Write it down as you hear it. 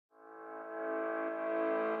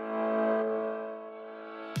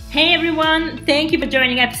Hey everyone, thank you for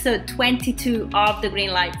joining episode 22 of The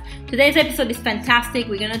Green Life. Today's episode is fantastic.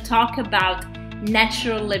 We're going to talk about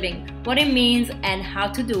natural living, what it means and how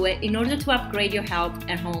to do it in order to upgrade your health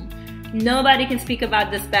at home. Nobody can speak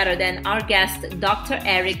about this better than our guest, Dr.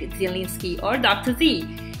 Eric Zielinski, or Dr. Z,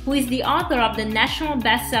 who is the author of the national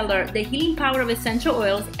bestseller, The Healing Power of Essential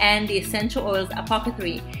Oils and The Essential Oils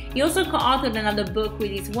Apothecary. He also co-authored another book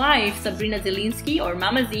with his wife, Sabrina Zielinski, or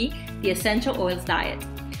Mama Z, The Essential Oils Diet.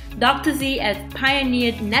 Dr. Z has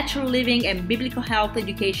pioneered natural living and biblical health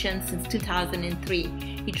education since 2003.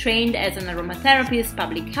 He trained as an aromatherapist,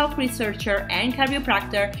 public health researcher, and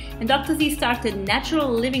chiropractor, and Dr. Z started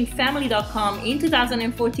naturallivingfamily.com in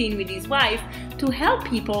 2014 with his wife to help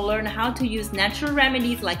people learn how to use natural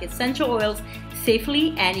remedies like essential oils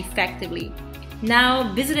safely and effectively.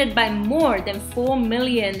 Now visited by more than 4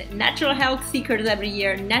 million natural health seekers every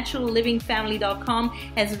year, naturallivingfamily.com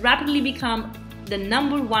has rapidly become the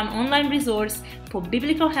 #1 online resource for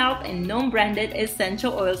biblical health and non-branded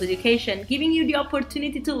essential oils education, giving you the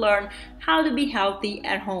opportunity to learn how to be healthy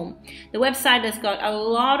at home. The website has got a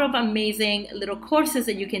lot of amazing little courses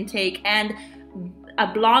that you can take and a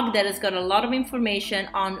blog that has got a lot of information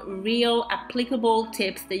on real applicable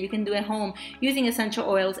tips that you can do at home using essential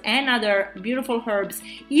oils and other beautiful herbs,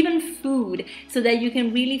 even food, so that you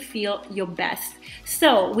can really feel your best.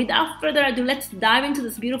 So without further ado, let's dive into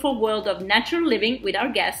this beautiful world of natural living with our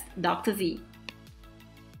guest, Dr. Z.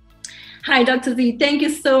 Hi, Dr. Z. Thank you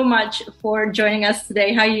so much for joining us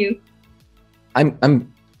today. How are you?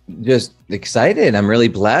 I'm just excited. I'm really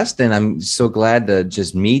blessed, and I'm so glad to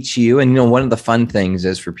just meet you. And one of the fun things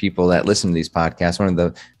is for people that listen to these podcasts,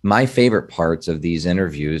 my favorite parts of these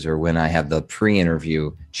interviews are when I have the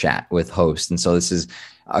pre-interview chat with hosts. And so this is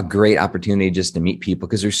a great opportunity just to meet people,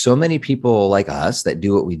 because there's so many people like us that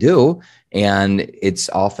do what we do. And it's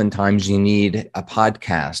oftentimes you need a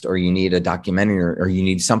podcast or you need a documentary or you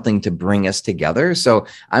need something to bring us together. So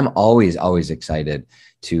I'm always excited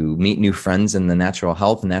to meet new friends in the natural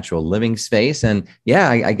health and natural living space. And yeah,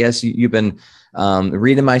 I guess you've been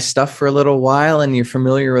reading my stuff for a little while and you're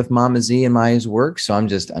familiar with Mama Z and Maya's work. So I'm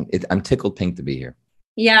tickled pink to be here.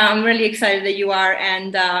 Yeah, I'm really excited that you are.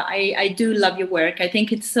 And I do love your work. I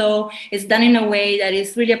think it's done in a way that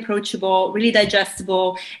is really approachable, really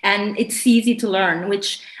digestible, and it's easy to learn,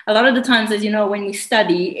 which a lot of the times, as you know, when we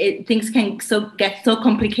study, things can get so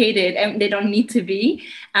complicated and they don't need to be.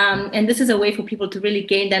 And this is a way for people to really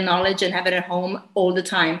gain that knowledge and have it at home all the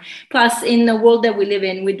time. Plus, in the world that we live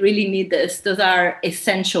in, we really need this. Those are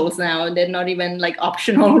essentials now. They're not even like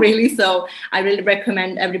optional, really. So I really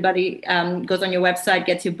recommend everybody goes on your website,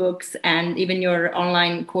 gets your books, and even your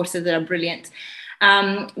online courses that are brilliant.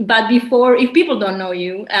 But if people don't know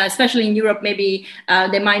you, especially in Europe, maybe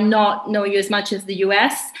they might not know you as much as the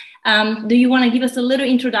US. Do you want to give us a little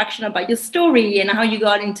introduction about your story and how you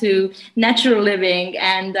got into natural living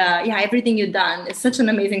and everything you've done? It's such an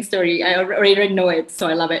amazing story. I already know it, so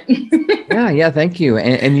I love it. Yeah, thank you.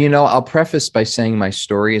 And I'll preface by saying my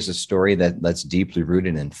story is a story that's deeply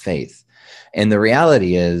rooted in faith. And the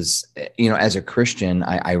reality is, as a Christian,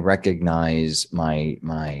 I recognize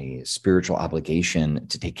my spiritual obligation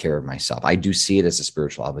to take care of myself. I do see it as a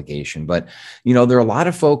spiritual obligation, but, there are a lot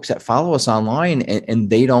of folks that follow us online and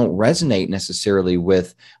they don't resonate necessarily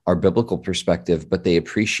with our biblical perspective, but they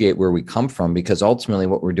appreciate where we come from, because ultimately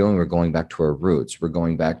what we're doing, we're going back to our roots. We're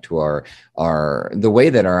going back to the way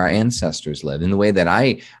that our ancestors lived, and the way that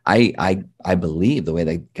I believe, the way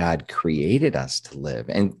that God created us to live.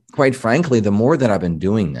 And quite frankly, the more that I've been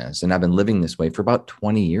doing this, and I've been living this way for about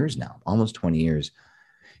 20 years now, almost 20 years,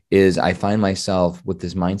 is I find myself with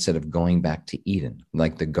this mindset of going back to Eden,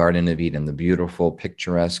 like the Garden of Eden, the beautiful,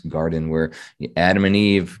 picturesque garden where Adam and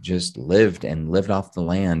Eve just lived off the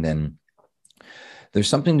land. And there's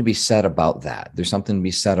something to be said about that. There's something to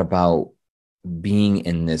be said about being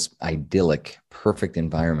in this idyllic, perfect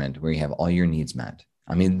environment where you have all your needs met.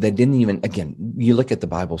 I mean, they didn't even, again, you look at the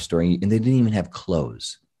Bible story and they didn't even have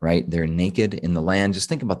clothes, right? They're naked in the land. Just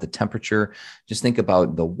think about the temperature. Just think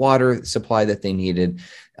about the water supply that they needed.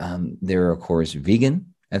 They're, of course,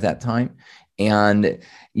 vegan at that time. And,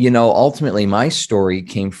 ultimately my story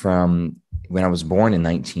came from when I was born in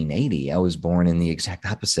 1980. I was born in the exact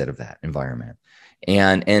opposite of that environment.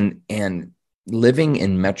 And living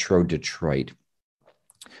in Metro Detroit,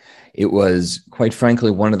 it was, quite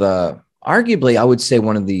frankly, arguably, I would say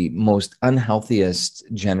one of the most unhealthiest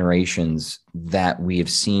generations that we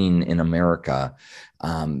have seen in America,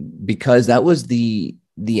 because that was the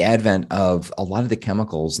the advent of a lot of the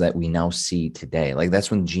chemicals that we now see today. Like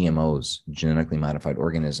that's when GMOs, genetically modified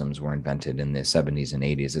organisms, were invented in the 70s and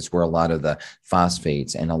 80s. It's where a lot of the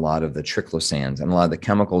phosphates and a lot of the triclosans and a lot of the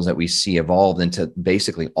chemicals that we see evolved into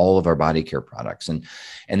basically all of our body care products. And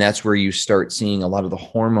that's where you start seeing a lot of the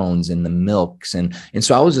hormones in the milks. And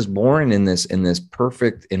so I was just born in this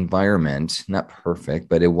perfect environment, not perfect,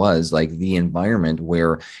 but it was like the environment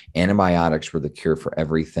where antibiotics were the cure for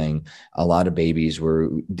everything. A lot of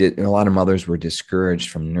a lot of mothers were discouraged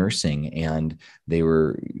from nursing, and they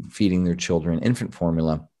were feeding their children infant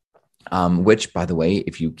formula, which, by the way,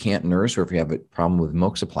 if you can't nurse or if you have a problem with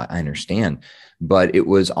milk supply, I understand. But it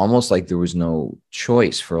was almost like there was no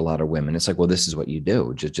choice for a lot of women. It's like, well, this is what you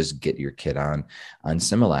do. Just get your kid on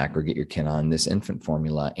Similac or get your kid on this infant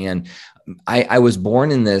formula. And I was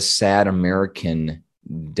born in this sad American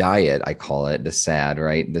diet. I call it the SAD,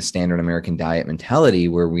 right? The standard American diet mentality,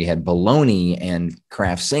 where we had bologna and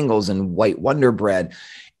Kraft singles and white Wonder Bread.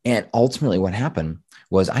 And ultimately what happened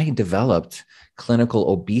was I developed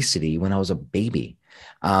clinical obesity when I was a baby.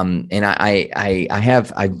 And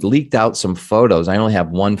I've leaked out some photos. I only have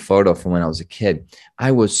one photo from when I was a kid.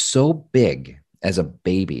 I was so big as a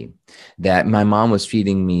baby that my mom was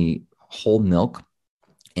feeding me whole milk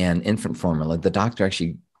and infant formula. The doctor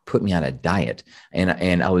actually put me on a diet,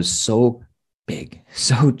 and I was so big,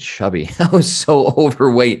 so chubby. I was so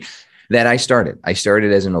overweight that I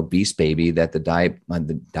started as an obese baby that the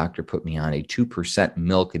doctor put me on a 2%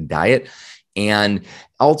 milk diet. And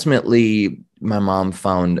ultimately my mom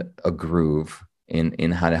found a groove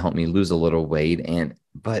in how to help me lose a little weight.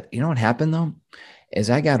 But you know what happened though? As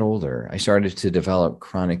I got older, I started to develop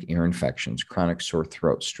chronic ear infections, chronic sore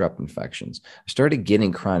throat, strep infections. I started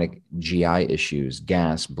getting chronic GI issues,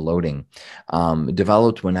 gas, bloating,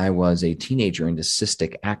 developed when I was a teenager into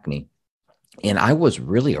cystic acne. And I was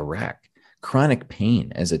really a wreck. Chronic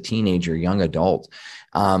pain as a teenager, young adult.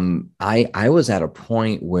 I was at a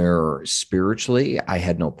point where spiritually I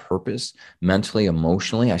had no purpose. Mentally,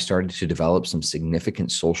 emotionally, I started to develop some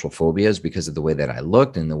significant social phobias because of the way that I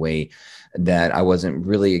looked and the way that I wasn't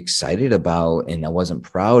really excited about and I wasn't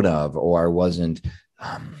proud of, or I wasn't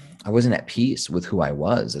at peace with who I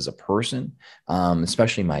was as a person,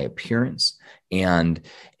 especially my appearance. And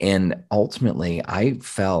ultimately, I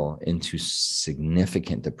fell into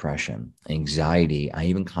significant depression, anxiety. I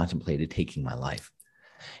even contemplated taking my life.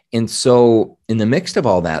 And so in the midst of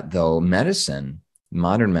all that, though,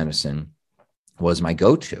 modern medicine was my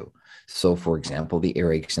go-to. So, for example, the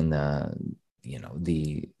earaches and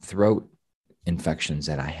the throat infections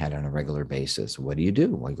that I had on a regular basis. What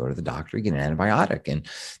do? Well, I go to the doctor, get an antibiotic. In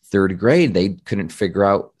third grade, they couldn't figure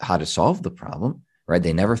out how to solve the problem, right?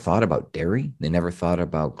 They never thought about dairy. They never thought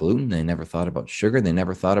about gluten. They never thought about sugar. They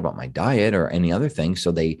never thought about my diet or any other thing.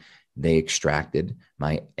 So they extracted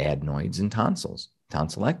my adenoids and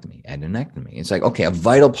tonsillectomy, adenectomy. It's like, okay, a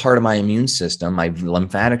vital part of my immune system, my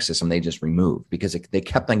lymphatic system, they just removed because they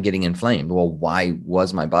kept on getting inflamed. Well, why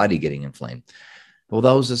was my body getting inflamed? Well,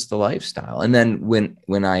 that was just the lifestyle. And then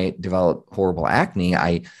when I developed horrible acne,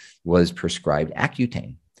 I was prescribed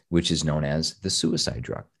Accutane, which is known as the suicide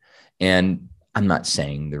drug. And I'm not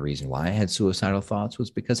saying the reason why I had suicidal thoughts was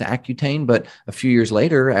because of Accutane, but a few years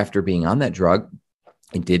later, after being on that drug,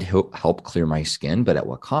 it did help clear my skin, but at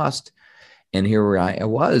what cost? And here I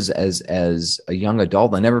was as a young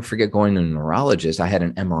adult. I never forget going to a neurologist. I had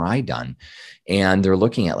an MRI done, and they're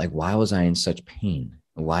looking at like, why was I in such pain?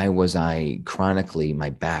 Why was I chronically, my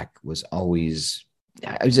back was always,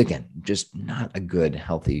 I was, again, just not a good,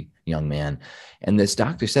 healthy young man. And this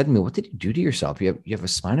doctor said to me, what did you do to yourself? You have a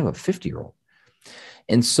spine of a 50-year-old.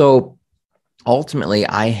 And so ultimately,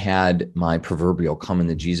 I had my proverbial come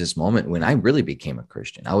into Jesus moment when I really became a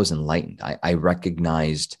Christian. I was enlightened. I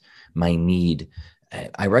recognized my need.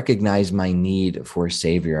 I recognized my need for a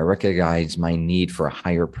savior. I recognized my need for a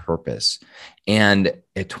higher purpose. And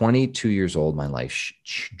at 22 years old, my life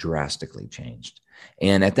drastically changed.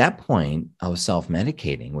 And at that point, I was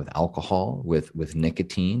self-medicating with alcohol, with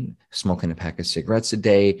nicotine, smoking a pack of cigarettes a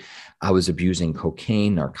day. I was abusing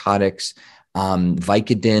cocaine, narcotics,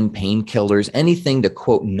 Vicodin, painkillers, anything to,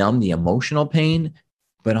 quote, numb the emotional pain,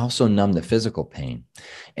 but also numb the physical pain.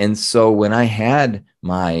 And so when I had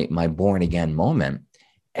my born again moment,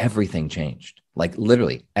 everything changed. Like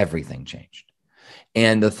literally everything changed.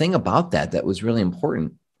 And the thing about that was really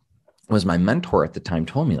important was my mentor at the time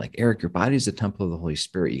told me, like, Eric, your body is the temple of the Holy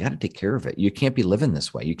Spirit. You got to take care of it. You can't be living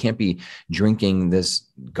this way. You can't be drinking this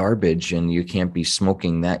garbage, and you can't be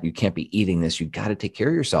smoking that. You can't be eating this. You got to take care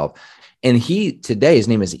of yourself. And today, his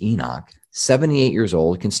name is Enoch. 78 years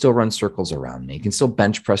old, can still run circles around me, can still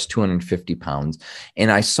bench press 250 pounds. And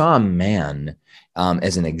I saw a man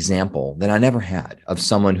as an example that I never had of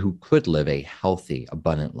someone who could live a healthy,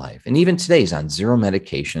 abundant life. And even today, he's on zero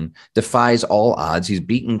medication, defies all odds. He's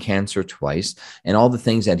beaten cancer twice and all the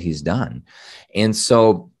things that he's done. And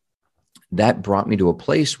so that brought me to a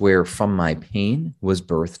place where from my pain was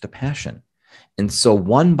birthed a passion. And so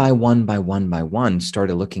one by one,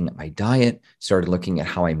 started looking at my diet, started looking at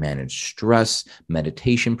how I manage stress,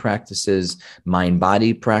 meditation practices,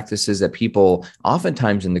 mind-body practices that people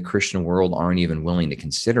oftentimes in the Christian world aren't even willing to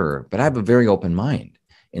consider. But I have a very open mind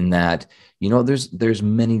in that, there's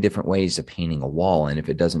many different ways of painting a wall. And if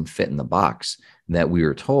it doesn't fit in the box that we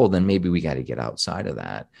were told, then maybe we got to get outside of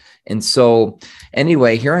that. And so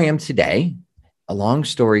anyway, here I am today, a long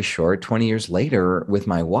story short, 20 years later with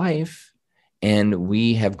my wife. And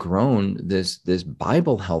we have grown this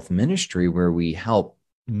Bible health ministry where we help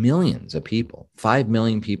millions of people, 5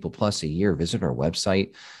 million people plus a year visit our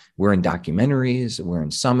website. We're in documentaries, we're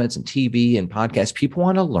in summits and TV and podcasts. People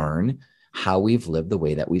want to learn how we've lived the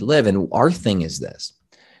way that we live. And our thing is this: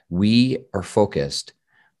 we are focused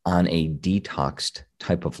on a detoxed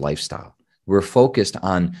type of lifestyle. We're focused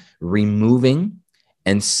on removing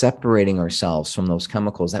and separating ourselves from those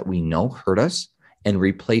chemicals that we know hurt us and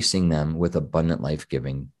replacing them with abundant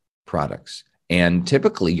life-giving products. And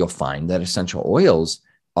typically you'll find that essential oils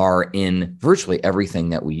are in virtually everything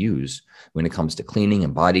that we use when it comes to cleaning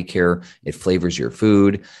and body care. It flavors your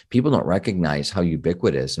food. People don't recognize how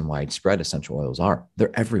ubiquitous and widespread essential oils are.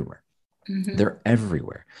 They're everywhere. Mm-hmm. They're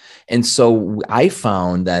everywhere. And so I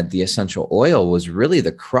found that the essential oil was really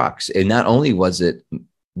the crux. And not only was it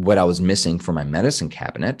what I was missing for my medicine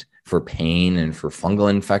cabinet for pain and for fungal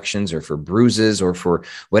infections or for bruises or for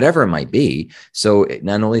whatever it might be. So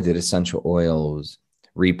not only did essential oils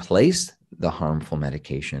replace the harmful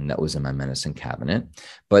medication that was in my medicine cabinet,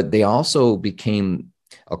 but they also became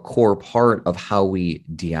a core part of how we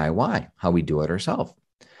DIY, how we do it ourselves.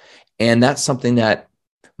 And that's something that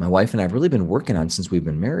my wife and I have really been working on since we've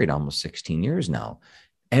been married almost 16 years now.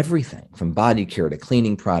 Everything from body care to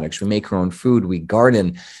cleaning products. We make our own food. We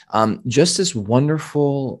garden. Just this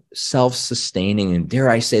wonderful, self-sustaining, and dare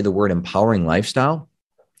I say the word empowering lifestyle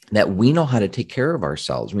that we know how to take care of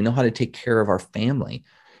ourselves. We know how to take care of our family.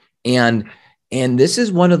 And this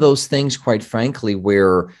is one of those things, quite frankly,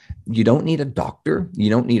 where you don't need a doctor. You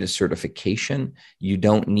don't need a certification. You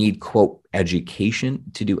don't need, quote, education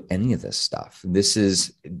to do any of this stuff. This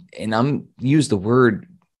is, and I'm use the word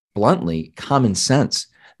bluntly, common sense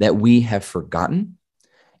that we have forgotten.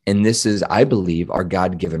 And this is, I believe, our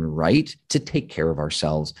God-given right to take care of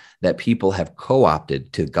ourselves that people have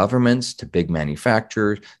co-opted to governments, to big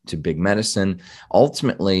manufacturers, to big medicine.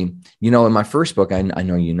 Ultimately, in my first book, I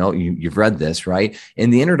know you've read this, right? In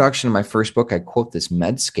the introduction of my first book, I quote this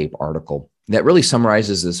Medscape article that really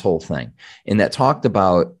summarizes this whole thing. And that talked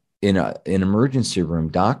about in an emergency room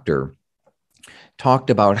doctor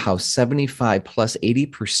talked about how 75 plus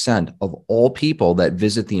 80% of all people that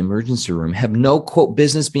visit the emergency room have no, quote,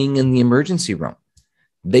 business being in the emergency room.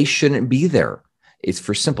 They shouldn't be there. It's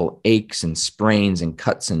for simple aches and sprains and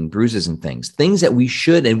cuts and bruises and things that we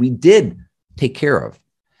should and we did take care of.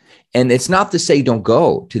 And it's not to say don't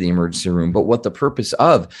go to the emergency room, but what the purpose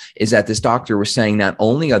of is that this doctor was saying not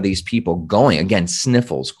only are these people going, again,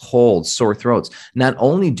 sniffles, colds, sore throats, not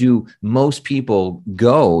only do most people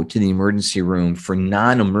go to the emergency room for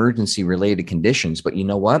non-emergency related conditions, but you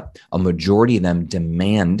know what? A majority of them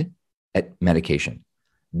demand medication.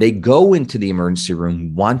 They go into the emergency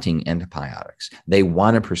room wanting antibiotics. They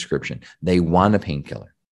want a prescription. They want a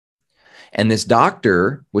painkiller. And this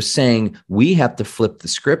doctor was saying, we have to flip the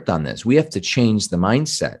script on this. We have to change the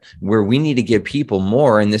mindset where we need to give people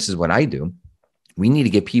more. And this is what I do. We need to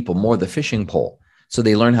give people more the fishing pole so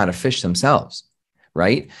they learn how to fish themselves.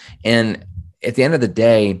 Right. And at the end of the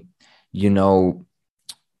day, if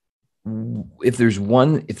there's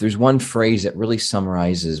one phrase that really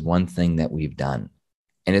summarizes one thing that we've done,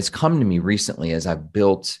 and it's come to me recently as I've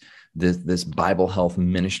built this Bible health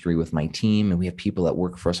ministry with my team. And we have people that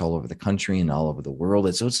work for us all over the country and all over the world.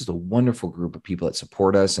 And so it's just a wonderful group of people that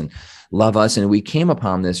support us and love us. And we came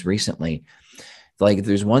upon this recently. Like if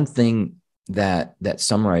there's one thing that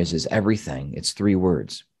summarizes everything, it's 3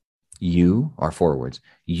 words. You are 4 words.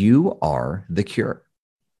 You are the cure.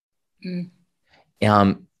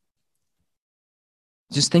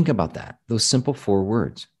 Just think about that. Those simple 4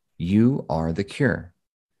 words. You are the cure.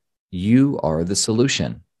 You are the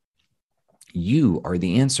solution. You are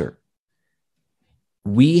the answer.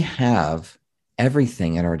 We have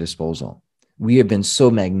everything at our disposal. We have been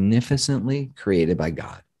so magnificently created by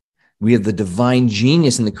God We have the divine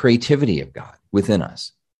genius and the creativity of God within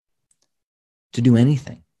us to do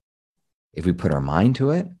anything. If we put our mind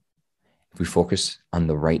to it, if we focus on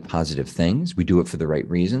the right positive things, we do it for the right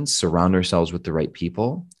reasons, surround ourselves with the right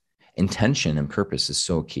people. Intention and purpose is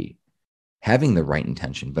so key. Having the right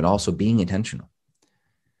intention, but also being intentional.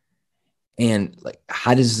 And like,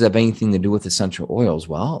 how does this have anything to do with essential oils?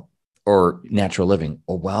 Well, or natural living,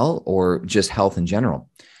 or just health in general?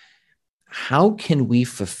 How can we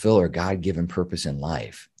fulfill our God-given purpose in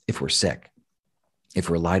life if we're sick, if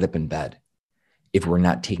we're lied up in bed, if we're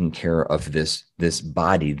not taking care of this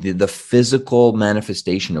body, the physical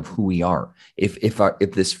manifestation of who we are? If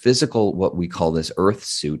this physical, what we call this earth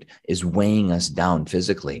suit, is weighing us down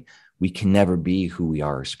physically, we can never be who we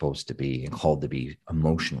are supposed to be and called to be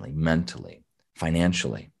emotionally, mentally,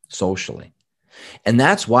 financially, socially. And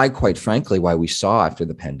that's why, quite frankly, why we saw after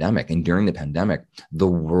the pandemic and during the pandemic, the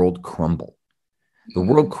world crumble. The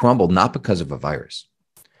world crumbled not because of a virus.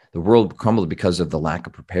 The world crumbled because of the lack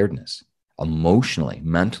of preparedness, emotionally,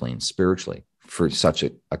 mentally, and spiritually, for such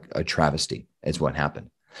a travesty is what happened.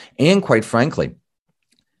 And quite frankly,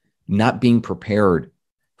 not being prepared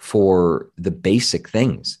for the basic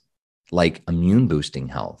things like immune boosting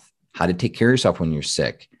health, how to take care of yourself when you're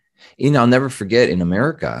sick. I'll never forget in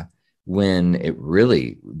America, when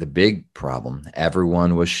the big problem,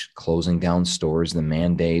 everyone was closing down stores, the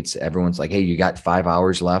mandates, everyone's like, hey, you got 5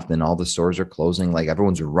 hours left and all the stores are closing. Like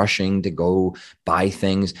everyone's rushing to go buy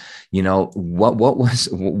things.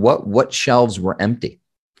 What shelves were empty?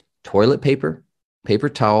 Toilet paper, paper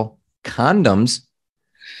towel, condoms,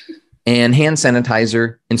 and hand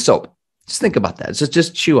sanitizer and soap. Just think about that.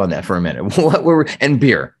 Just chew on that for a minute. And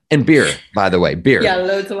beer, by the way, beer. Yeah,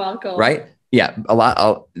 loads of alcohol. Right? Yeah, a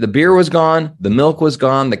lot. The beer was gone. The milk was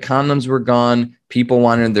gone. The condoms were gone. People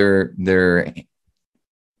wanted their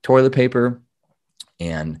toilet paper.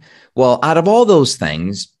 And well, out of all those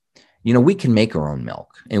things, we can make our own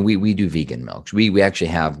milk, and we do vegan milk. We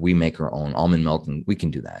make our own almond milk, and we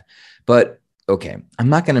can do that. But okay, I'm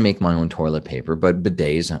not going to make my own toilet paper, but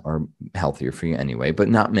bidets are healthier for you anyway. But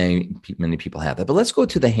not many people have that. But let's go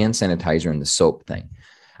to the hand sanitizer and the soap thing.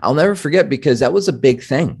 I'll never forget, because that was a big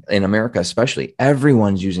thing in America, especially.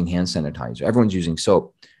 Everyone's using hand sanitizer. Everyone's using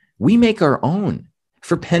soap. We make our own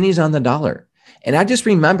for pennies on the dollar. And I just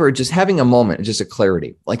remember just having a moment, just a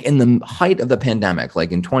clarity, like in the height of the pandemic,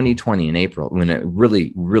 like in 2020 in April, when it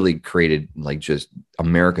really, really created, like, just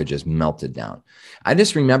America just melted down. I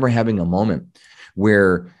just remember having a moment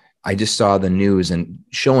where I just saw the news and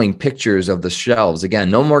showing pictures of the shelves.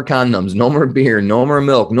 Again, no more condoms, no more beer, no more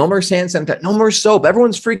milk, no more hand sanitizer, no more soap.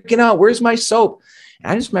 Everyone's freaking out. Where's my soap?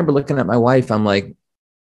 And I just remember looking at my wife. I'm like,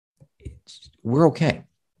 we're okay.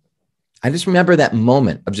 I just remember that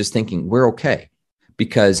moment of just thinking, we're okay.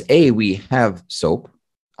 Because we have soap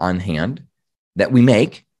on hand that we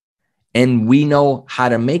make, and we know how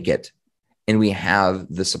to make it, and we have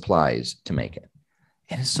the supplies to make it.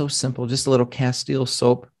 And it's so simple. Just a little Castile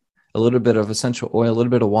soap, a little bit of essential oil, a little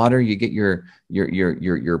bit of water. You get your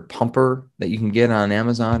pumper that you can get on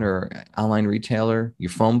Amazon or online retailer, your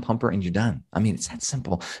foam pumper, and you're done. I mean, it's that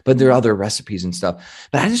simple, but there are other recipes and stuff.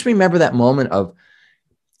 But I just remember that moment of,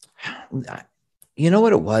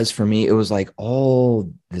 what it was for me? It was like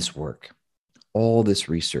all this work, all this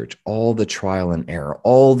research, all the trial and error,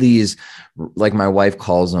 all these, like my wife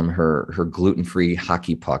calls them, her gluten-free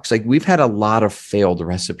hockey pucks. Like, we've had a lot of failed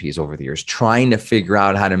recipes over the years, trying to figure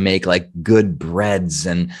out how to make like good breads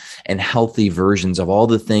and healthy versions of all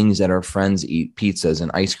the things that our friends eat, pizzas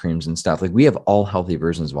and ice creams and stuff. Like, we have all healthy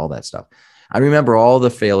versions of all that stuff. I remember all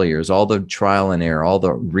the failures, all the trial and error, all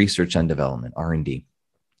the research and development, R&D.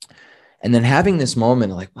 And then having this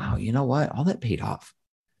moment of like, wow, you know what? All that paid off.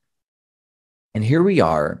 And here we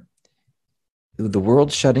are, the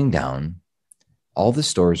world's shutting down. All the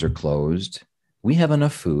stores are closed. We have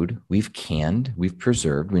enough food. We've canned, we've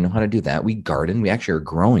preserved. We know how to do that. We garden. We actually are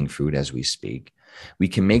growing food as we speak. We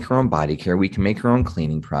can make our own body care. We can make our own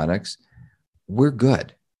cleaning products. We're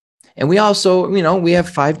good. And we also, we have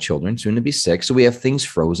 5 children, soon to be 6. So we have things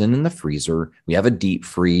frozen in the freezer. We have a deep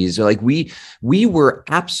freeze. Like, we were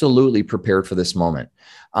absolutely prepared for this moment.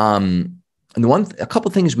 And a couple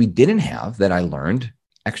of things we didn't have that I learned: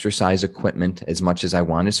 exercise equipment as much as I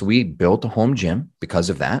wanted. So we built a home gym because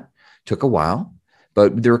of that. Took a while,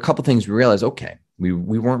 but there were a couple of things we realized, okay, we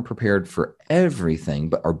weren't prepared for everything,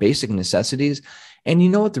 but our basic necessities. And you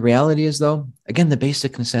know what the reality is, though? Again, the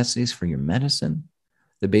basic necessities for your medicine,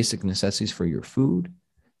 the basic necessities for your food,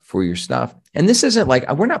 for your stuff. And this isn't like,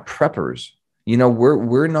 we're not preppers.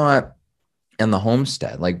 We're not in the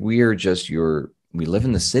homestead. Like, we are just we live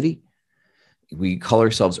in the city. We call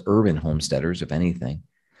ourselves urban homesteaders, if anything.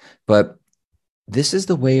 But this is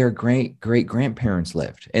the way our great grandparents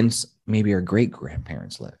lived, and maybe our great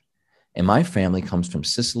grandparents lived. And my family comes from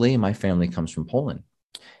Sicily, and my family comes from Poland.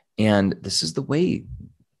 And this is the way,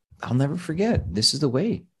 I'll never forget. This is the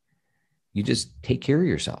way you just take care of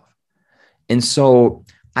yourself. And so,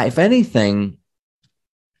 if anything,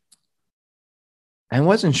 I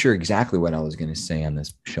wasn't sure exactly what I was going to say on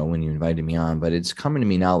this show when you invited me on, but it's coming to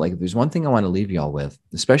me now. Like, there's one thing I want to leave you all with,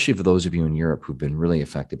 especially for those of you in Europe who've been really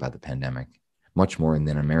affected by the pandemic, much more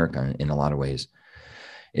than America in a lot of ways,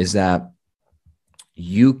 is that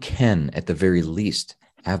you can, at the very least,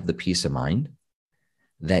 have the peace of mind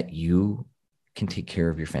that you can take care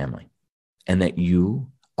of your family and that you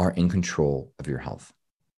are in control of your health.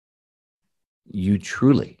 You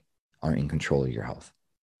truly are in control of your health.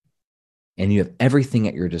 And you have everything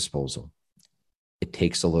at your disposal. It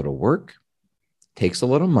takes a little work, takes a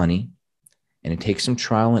little money, and it takes some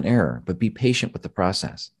trial and error, but be patient with the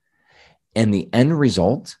process. And the end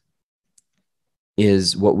result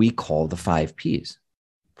is what we call the 5 Ps.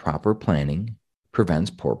 Proper planning prevents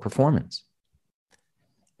poor performance.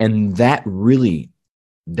 And that right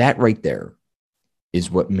there is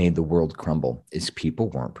what made the world crumble, is people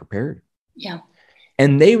weren't prepared. Yeah.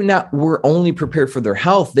 And they were only prepared for their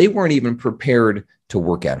health. They weren't even prepared to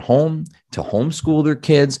work at home, to homeschool their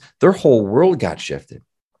kids. Their whole world got shifted.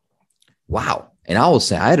 Wow. And I will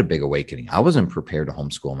say I had a big awakening. I wasn't prepared to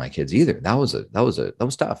homeschool my kids either. That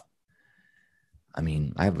was tough. I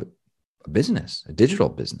mean, I have a business, a digital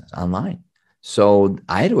business online. So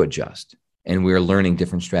I had to adjust, and we were learning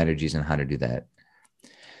different strategies on how to do that.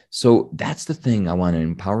 So that's the thing I want to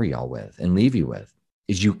empower y'all with and leave you with,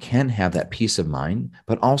 is you can have that peace of mind,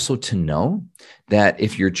 but also to know that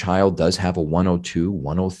if your child does have a 102,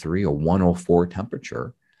 103, or 104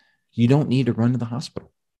 temperature, you don't need to run to the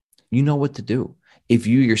hospital. You know what to do. If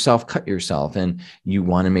you yourself cut yourself and you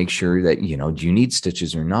want to make sure that, do you need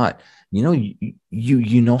stitches or not? You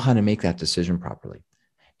know how to make that decision properly.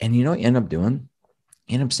 And what you end up doing?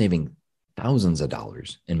 You end up saving thousands of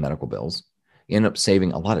dollars in medical bills. You end up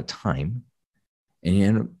saving a lot of time, and you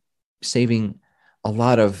end up saving a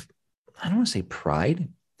lot of, I don't want to say pride,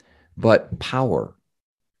 but power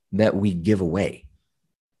that we give away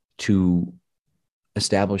to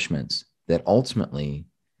establishments that ultimately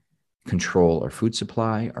control our food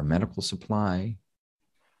supply, our medical supply.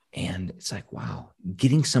 And it's like, wow,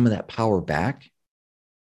 getting some of that power back,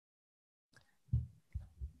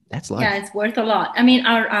 that's life. Yeah, it's worth a lot. I mean,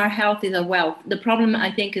 our health is a wealth. The problem,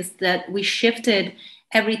 I think, is that we shifted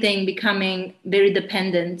everything, becoming very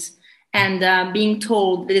dependent, and being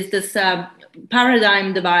told there's this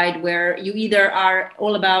paradigm divide where you either are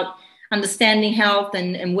all about understanding health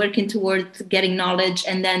and working towards getting knowledge,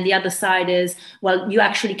 and then the other side is, well, you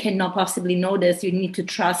actually cannot possibly know this. You need to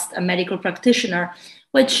trust a medical practitioner,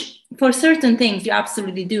 which for certain things you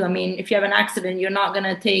absolutely do. I mean, if you have an accident, you're not going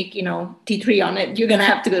to take, T3 on it. You're going to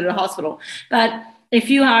have to go to the hospital. But if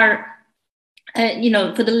you are,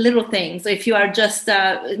 for the little things, if you are just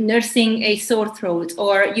nursing a sore throat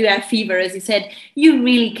or you have fever, as you said, you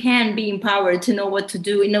really can be empowered to know what to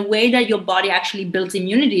do in a way that your body actually builds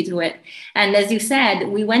immunity to it. And as you said,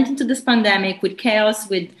 we went into this pandemic with chaos,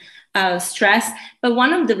 with stress. But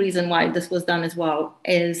one of the reasons why this was done as well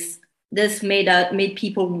is this made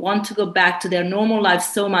people want to go back to their normal lives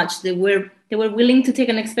so much they were willing to take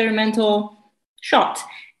an experimental shot,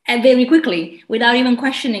 and very quickly, without even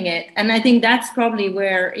questioning it. And I think that's probably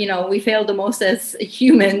where we fail the most as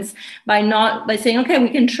humans, by saying, okay, we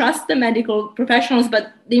can trust the medical professionals,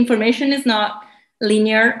 but the information is not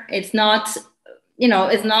linear. It's not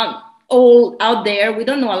it's not all out there. We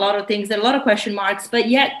don't know a lot of things. There are a lot of question marks, but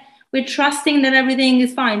yet we're trusting that everything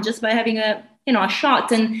is fine just by having a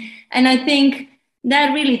shot. And I think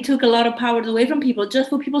that really took a lot of power away from people, just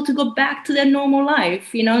for people to go back to their normal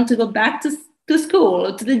life, to go back to school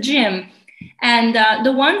or to the gym. And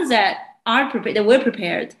the ones that were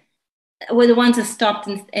prepared, were the ones that stopped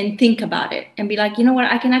and think about it and be like, you know what,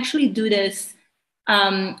 I can actually do this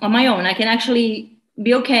on my own. I can actually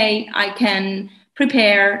be okay. I can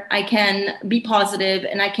prepare. I can be positive,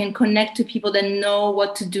 and I can connect to people that know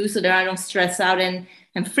what to do so that I don't stress out and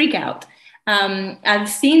freak out. I've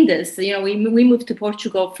seen this. We moved to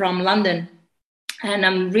Portugal from London, and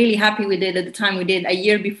I'm really happy we did at the time. We did a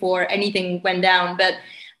year before anything went down. But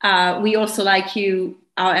we also, like you,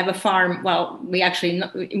 have a farm. Well, we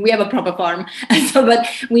have a proper farm. But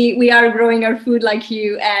we are growing our food like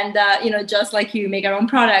you, and just like you, make our own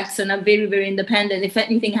products, and are very, very independent. If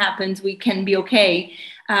anything happens, we can be okay.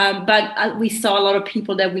 But we saw a lot of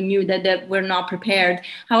people that we knew that were not prepared.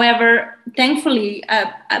 However, thankfully,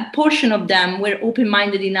 a portion of them were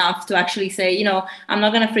open-minded enough to actually say, I'm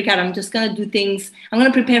not going to freak out. I'm just going to do things. I'm going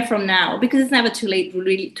to prepare from now, because it's never too late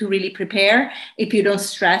to really prepare if you don't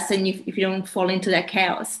stress and if you don't fall into that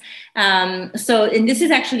chaos. And this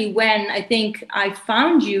is actually when I think I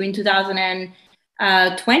found you in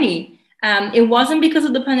 2020. It wasn't because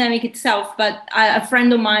of the pandemic itself, but a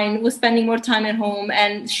friend of mine was spending more time at home,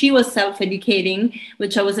 and she was self-educating,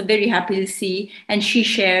 which I was very happy to see. And she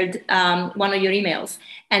shared one of your emails,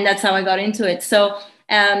 and that's how I got into it. So,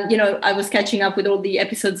 I was catching up with all the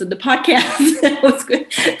episodes of the podcast. It was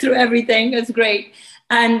good through everything. It was great.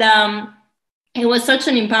 And it was such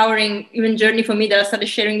an empowering even journey for me that I started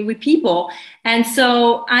sharing with people. And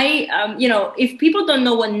so if people don't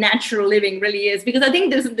know what natural living really is, because I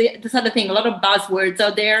think there's this other thing, a lot of buzzwords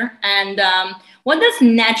out there. And what does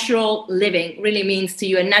natural living really means to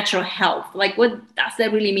you, and natural health? Like, what does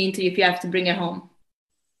that really mean to you if you have to bring it home?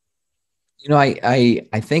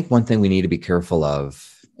 I think one thing we need to be careful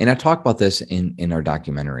of, and I talk about this in our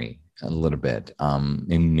documentary a little bit,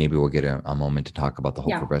 and maybe we'll get a moment to talk about the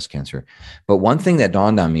Hope for Breast Cancer. But one thing that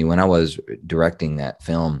dawned on me when I was directing that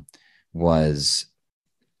film was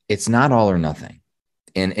it's not all or nothing.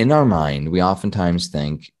 And in our mind, we oftentimes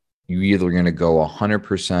think you're either going to go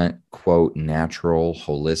 100% quote natural,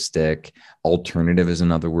 holistic, alternative is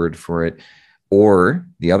another word for it, or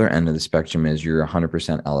the other end of the spectrum is you're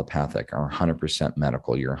 100% allopathic or 100%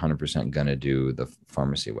 medical. You're 100% going to do the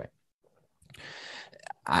pharmacy way.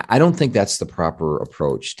 I don't think that's the proper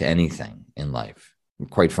approach to anything in life,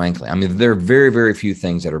 quite frankly. I mean, there are very, very few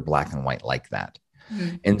things that are black and white like that.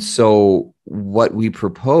 Mm-hmm. And so what we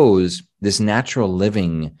propose, this natural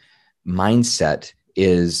living mindset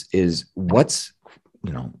is what's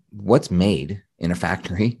made in a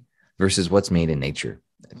factory versus what's made in nature.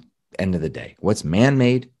 End of the day, what's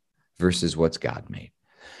man-made versus what's God-made.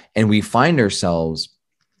 And we find ourselves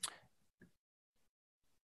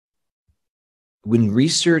when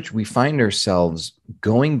research, we find ourselves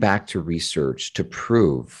going back to research to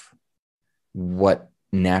prove what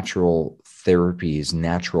natural therapies,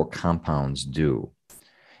 natural compounds do.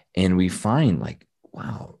 And we find like,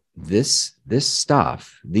 wow, this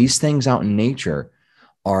stuff, these things out in nature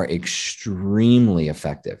are extremely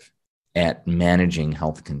effective at managing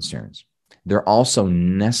health concerns. They're also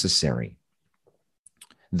necessary.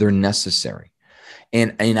 They're necessary.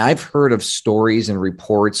 And I've heard of stories and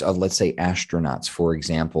reports of, let's say, astronauts, for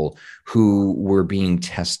example, who were being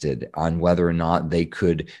tested on whether or not they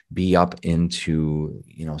could be up into,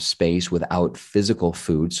 space without physical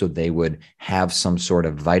food. So they would have some sort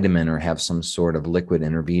of vitamin or have some sort of liquid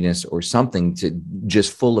intravenous or something to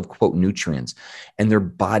just full of quote nutrients. And their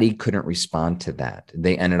body couldn't respond to that.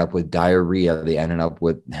 They ended up with diarrhea. They ended up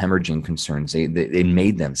with hemorrhaging concerns. They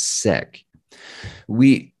made them sick.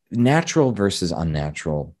 Natural versus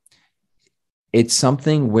unnatural. It's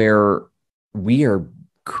something where we are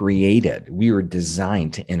created, we were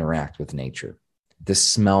designed to interact with nature, to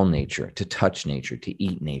smell nature, to touch nature, to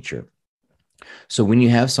eat nature. So when you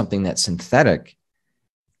have something that's synthetic,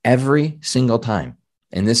 every single time,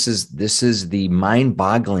 and this is the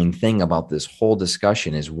mind-boggling thing about this whole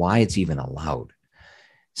discussion is why it's even allowed.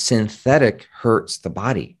 Synthetic hurts the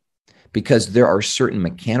body. Because there are certain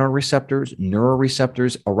mechanoreceptors,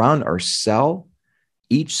 neuroreceptors around our cell.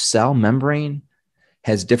 Each cell membrane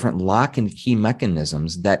has different lock and key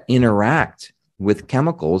mechanisms that interact with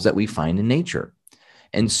chemicals that we find in nature.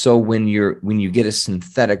 And so when you get a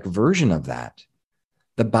synthetic version of that,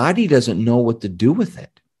 the body doesn't know what to do with it.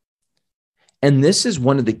 And this is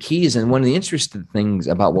one of the keys. And one of the interesting things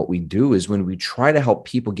about what we do is when we try to help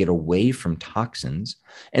people get away from toxins,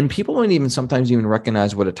 and people don't even sometimes even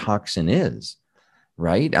recognize what a toxin is,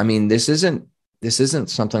 right? I mean, this isn't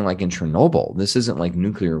something like in Chernobyl. This isn't like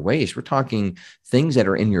nuclear waste. We're talking things that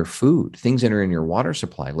are in your food, things that are in your water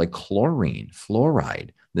supply, like chlorine,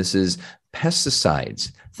 fluoride. This is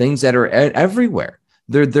pesticides, things that are everywhere.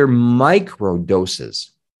 They're micro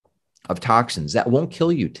doses of toxins that won't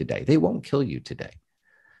kill you today. They won't kill you today.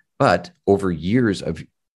 But over years of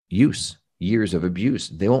use, years of abuse,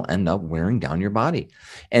 they will end up wearing down your body.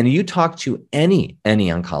 And you talk to any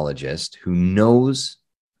oncologist who knows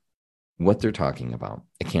what they're talking about,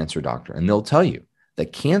 a cancer doctor, and they'll tell you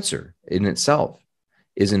that cancer in itself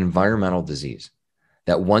is an environmental disease,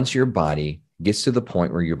 that once your body gets to the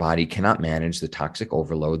point where your body cannot manage the toxic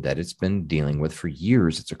overload that it's been dealing with for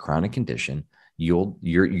years, it's a chronic condition,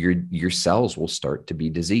 your cells will start to be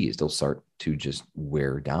diseased. They'll start to just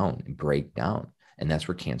wear down and break down. And that's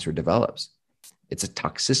where cancer develops. It's a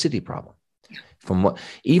toxicity problem. From what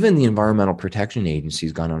even the Environmental Protection Agency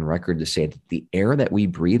has gone on record to say that the air that we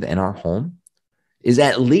breathe in our home is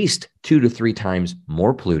at least 2 to 3 times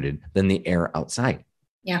more polluted than the air outside.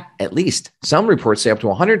 Yeah. At least. Some reports say up to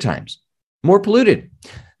 100 times more polluted.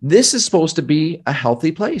 This is supposed to be a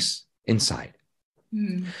healthy place inside.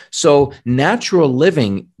 So natural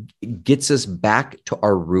living gets us back to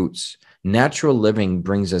our roots. Natural living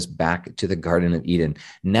brings us back to the Garden of Eden.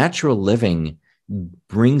 Natural living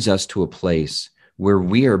brings us to a place where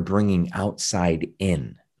we are bringing outside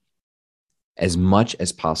in as much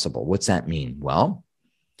as possible. What's that mean? Well,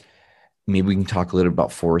 maybe we can talk a little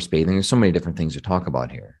about forest bathing. There's so many different things to talk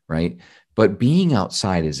about here, right? But being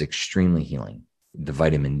outside is extremely healing. The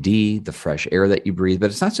vitamin D, the fresh air that you breathe, but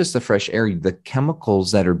it's not just the fresh air, the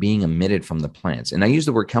chemicals that are being emitted from the plants. And I use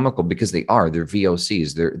the word chemical because they're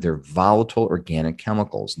VOCs. They're volatile organic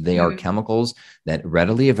chemicals. They are chemicals that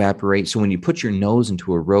readily evaporate. So when you put your nose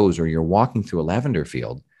into a rose or you're walking through a lavender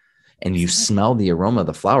field and you smell the aroma of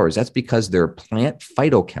the flowers, that's because they're plant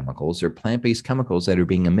phytochemicals. They're plant-based chemicals that are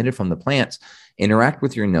being emitted from the plants, interact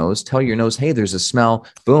with your nose, tell your nose, hey, there's a smell,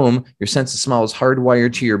 boom, your sense of smell is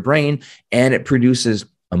hardwired to your brain, and it produces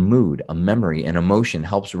a mood, a memory, an emotion,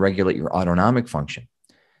 helps regulate your autonomic function.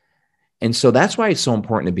 And so that's why it's so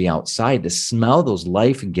important to be outside, to smell those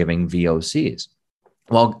life-giving VOCs.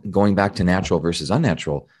 Well, going back to natural versus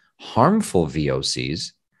unnatural, harmful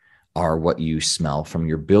VOCs are what you smell from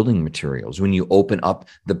your building materials. When you open up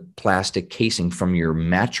the plastic casing from your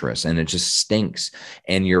mattress and it just stinks,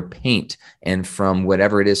 and your paint, and from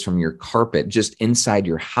whatever it is from your carpet, just inside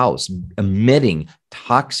your house, emitting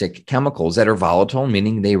toxic chemicals that are volatile,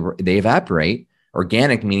 meaning they evaporate,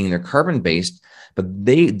 organic, meaning they're carbon-based, but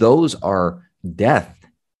those are death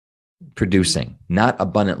producing, not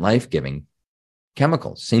abundant life-giving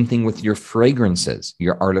chemicals. Same thing with your fragrances,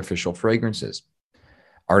 your artificial fragrances.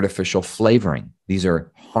 Artificial flavoring. These are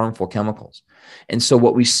harmful chemicals. And so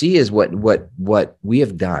what we see is what we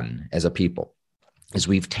have done as a people is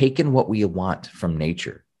we've taken what we want from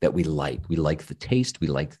nature that we like. We like the taste. We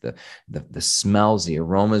like the smells, the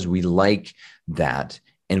aromas. We like that.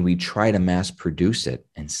 And we try to mass produce it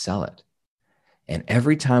and sell it. And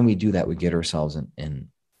every time we do that, we get ourselves in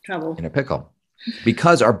trouble, in a pickle,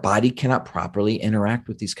 because our body cannot properly interact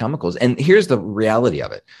with these chemicals. And here's the reality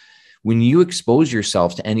of it. When you expose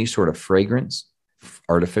yourself to any sort of fragrance,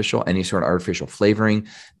 any sort of artificial flavoring,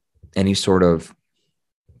 any sort of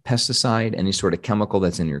pesticide, any sort of chemical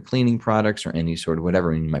that's in your cleaning products, or any sort of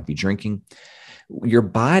whatever you might be drinking, your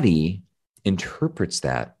body interprets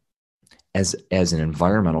that as an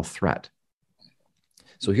environmental threat.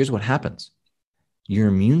 So here's what happens. Your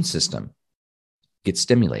immune system gets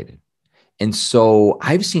stimulated. And so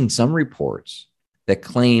I've seen some reports that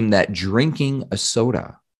claim that drinking a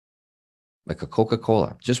soda, like a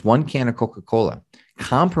Coca-Cola, just one can of Coca-Cola,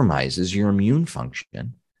 compromises your immune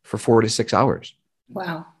function for 4 to 6 hours.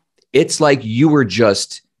 Wow. It's like you were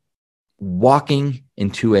just walking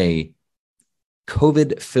into a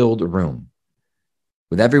COVID-filled room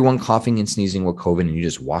with everyone coughing and sneezing with COVID, and you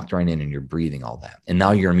just walked right in and you're breathing all that. And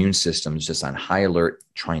now your immune system is just on high alert,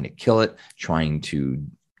 trying to kill it, trying to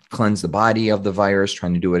cleanse the body of the virus,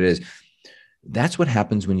 trying to do what it is. That's what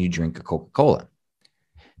happens when you drink a Coca-Cola.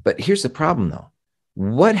 But here's the problem, though.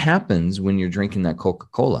 What happens when you're drinking that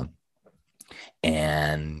Coca-Cola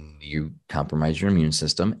and you compromise your immune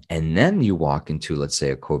system, and then you walk into, let's say,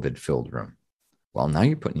 a COVID-filled room? Well, now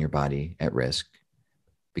you're putting your body at risk,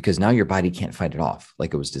 because now your body can't fight it off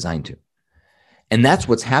like it was designed to. And that's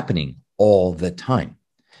what's happening all the time,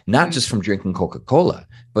 not just from drinking Coca-Cola,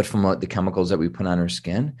 but from the chemicals that we put on our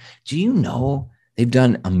skin. Do you know they've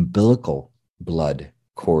done umbilical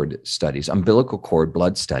cord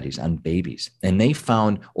blood studies on babies, and they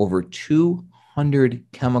found over 200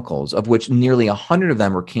 chemicals, of which nearly 100 of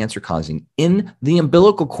them were cancer causing, in the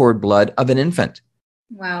umbilical cord blood of an infant.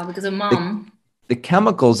 Wow, because of mom. The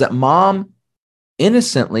chemicals that mom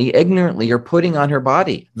innocently, ignorantly are putting on her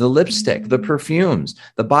body, the lipstick, the perfumes,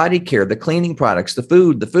 the body care, the cleaning products, the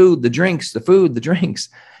food, the drinks, the food, the drinks.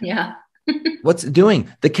 Yeah. What's it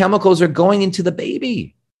doing? The chemicals are going into the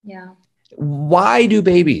baby. Yeah. Why do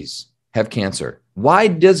babies have cancer? Why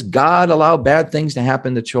does God allow bad things to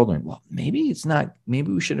happen to children? Well, maybe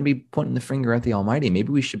we shouldn't be pointing the finger at the Almighty.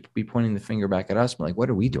 Maybe we should be pointing the finger back at us. Like, what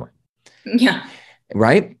are we doing? Yeah.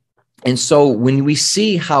 Right? And so when we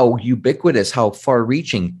see how ubiquitous, how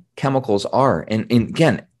far-reaching chemicals are, and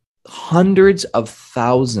again, hundreds of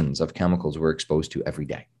thousands of chemicals we're exposed to every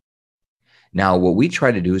day. Now, what we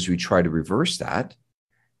try to do is we try to reverse that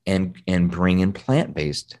and bring in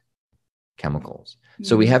plant-based chemicals.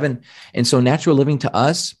 So we haven't, and so natural living to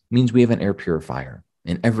us means we have an air purifier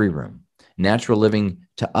in every room. Natural living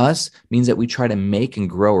to us means that we try to make and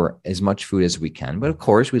grow as much food as we can. But of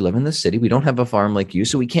course, we live in the city. We don't have a farm like you,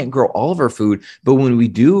 so we can't grow all of our food. But when we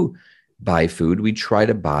do buy food, we try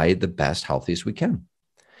to buy the best, healthiest we can.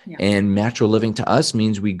 Yeah. And natural living to us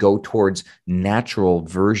means we go towards natural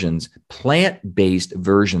versions, plant-based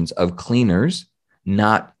versions of cleaners,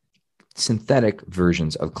 not synthetic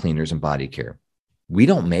versions of cleaners and body care. We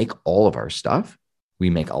don't make all of our stuff. We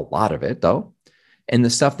make a lot of it, though. And the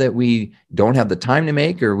stuff that we don't have the time to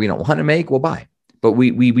make or we don't want to make, we'll buy. But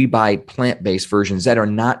we buy plant-based versions that are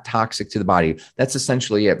not toxic to the body. That's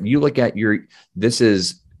essentially it. You look at this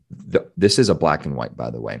is a black and white, by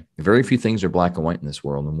the way. Very few things are black and white in this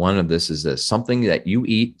world. And one of this is this: something that you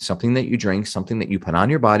eat, something that you drink, something that you put on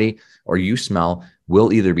your body or you smell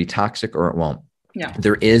will either be toxic or it won't. Yeah.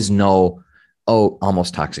 There is no,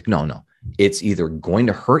 almost toxic. No. It's either going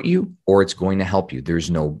to hurt you or it's going to help you.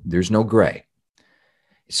 There's no gray.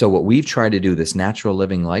 So what we've tried to do, this natural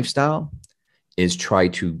living lifestyle, is try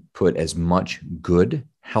to put as much good,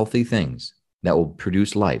 healthy things that will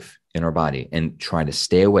produce life in our body and try to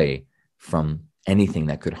stay away from anything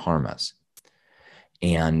that could harm us.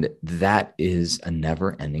 And that is a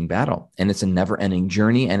never-ending battle. And it's a never-ending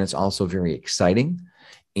journey. And it's also very exciting.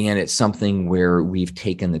 And it's something where we've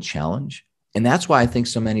taken the challenge. And that's why I think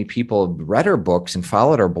so many people have read our books and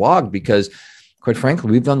followed our blog, because quite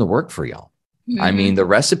frankly, we've done the work for y'all. Mm-hmm. I mean, the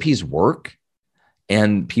recipes work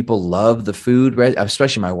and people love the food,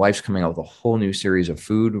 especially my wife's coming out with a whole new series of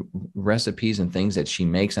food recipes and things that she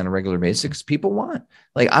makes on a regular basis. People want,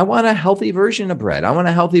 like, I want a healthy version of bread. I want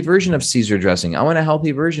a healthy version of Caesar dressing. I want a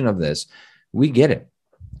healthy version of this. We get it.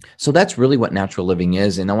 So that's really what natural living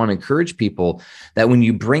is. And I want to encourage people that when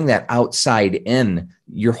you bring that outside in,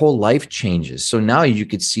 your whole life changes. So now you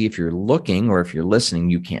could see, if you're looking or if you're listening,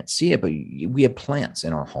 you can't see it, but we have plants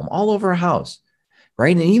in our home, all over our house,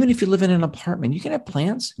 right? And even if you live in an apartment, you can have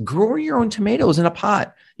plants. Grow your own tomatoes in a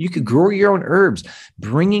pot. You could grow your own herbs,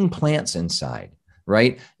 bringing plants inside,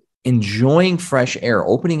 right? Enjoying fresh air,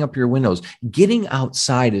 opening up your windows. Getting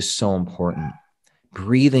outside is so important.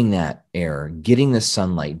 Breathing that air, getting the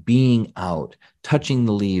sunlight, being out, touching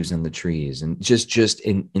the leaves and the trees, and just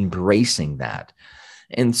embracing that.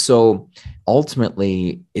 And so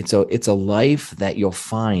ultimately, it's a life that you'll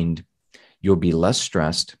find you'll be less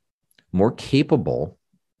stressed, more capable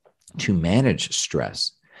to manage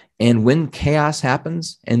stress. And when chaos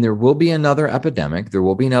happens, and there will be another epidemic, there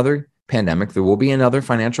will be another pandemic, there will be another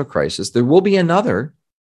financial crisis, there will be another,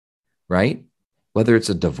 right? Whether it's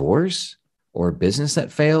a divorce or a business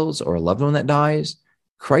that fails or a loved one that dies,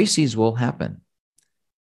 crises will happen.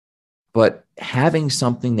 But having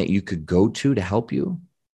something that you could go to help you,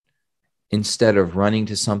 instead of running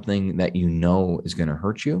to something that you know is going to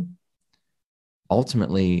hurt you,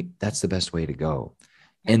 ultimately, that's the best way to go.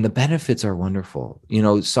 And the benefits are wonderful. You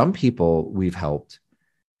know, some people we've helped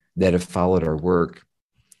that have followed our work,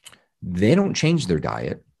 they don't change their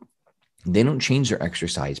diet. They don't change their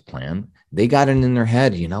exercise plan. They got it in their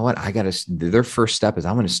head, you know what? Their first step is,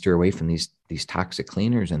 I want to steer away from these toxic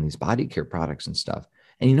cleaners and these body care products and stuff.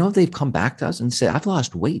 And you know, they've come back to us and said, I've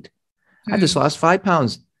lost weight. I just lost 5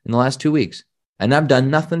 pounds in the last 2 weeks. And I've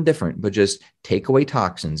done nothing different but just take away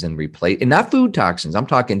toxins and replace, and not food toxins. I'm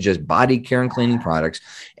talking just body care and cleaning products.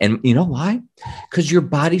 And you know why? Because your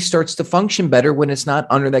body starts to function better when it's not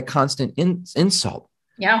under that constant insult.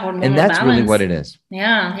 Yeah, hormonal and that's balance. Really what it is.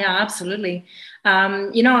 Yeah, absolutely.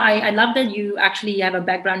 You know, I love that you actually have a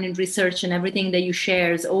background in research, and everything that you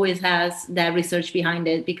share always has that research behind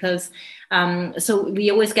it, because so we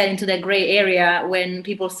always get into that gray area when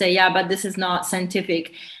people say, yeah, but this is not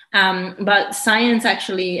scientific. But science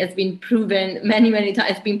actually has been proven many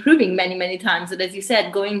times. It's been proving many times that, as you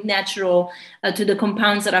said, going natural to the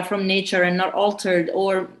compounds that are from nature and not altered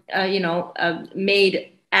or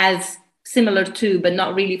made as similar to, but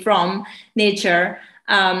not really from nature,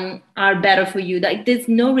 are better for you. Like, there's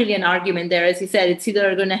no really an argument there. As you said, it's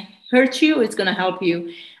either going to hurt you or it's going to help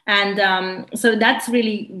you. And so that's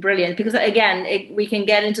really brilliant, because again, we can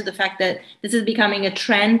get into the fact that this is becoming a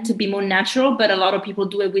trend to be more natural, but a lot of people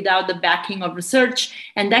do it without the backing of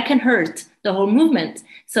research, and that can hurt the whole movement.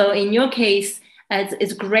 So in your case,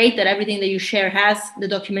 it's great that everything that you share has the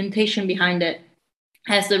documentation behind it,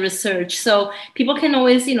 has the research. So people can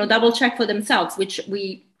always, double check for themselves, which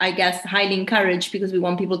we, I guess, highly encourage, because we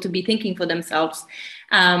want people to be thinking for themselves.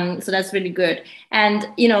 So that's really good. And,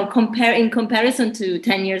 in comparison to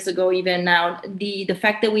 10 years ago, even now, the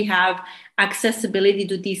fact that we have accessibility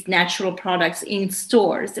to these natural products in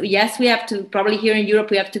stores. Yes, we have to, probably here in Europe,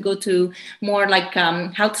 we have to go to more like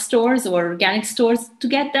health stores or organic stores to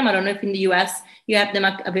get them. I don't know if in the US you have them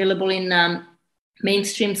available in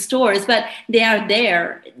mainstream stores, but they are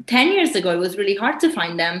there. 10 years ago, it was really hard to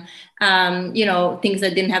find them. Things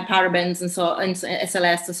that didn't have parabens and so and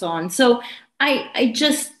SLS and so on. So I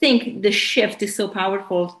just think the shift is so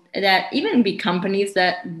powerful that even big companies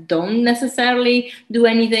that don't necessarily do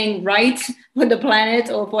anything right for the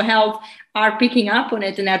planet or for health are picking up on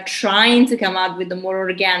it and are trying to come out with the more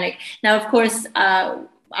organic. Now, of course,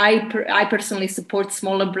 I personally support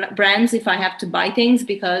smaller brands if I have to buy things,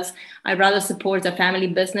 because I rather support a family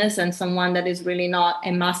business and someone that is really not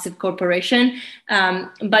a massive corporation.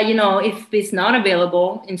 But if it's not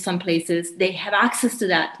available in some places, they have access to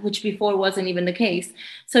that, which before wasn't even the case.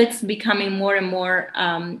 So it's becoming more and more,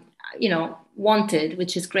 wanted,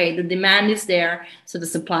 which is great. The demand is there, so the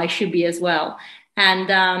supply should be as well.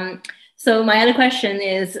 And so my other question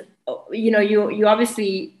is, you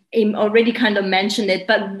obviously already kind of mentioned it,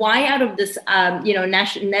 but why out of this,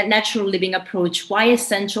 natural living approach, why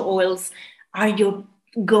essential oils are your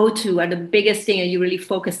go-to, are the biggest thing that you really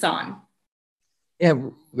focus on? Yeah,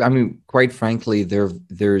 I mean, quite frankly,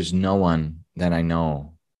 there's no one that I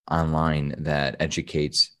know online that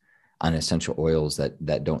educates on essential oils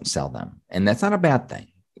that don't sell them, and that's not a bad thing.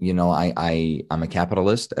 I'm a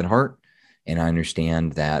capitalist at heart, and I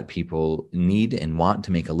understand that people need and want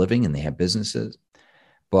to make a living, and they have businesses.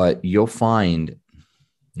 But you'll find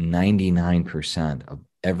 99% of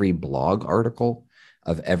every blog article,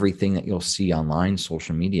 of everything that you'll see online,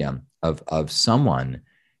 social media, of someone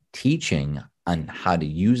teaching on how to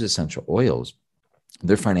use essential oils,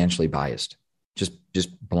 they're financially biased,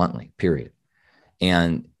 just bluntly, period.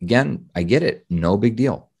 And again, I get it, no big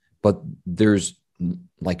deal. But there's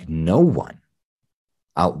like no one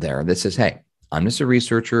out there that says, hey, I'm just a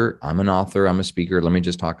researcher, I'm an author, I'm a speaker, let me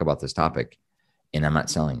just talk about this topic, and I'm not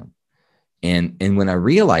selling them. And when I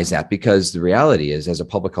realized that, because the reality is, as a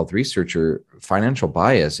public health researcher, financial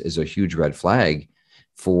bias is a huge red flag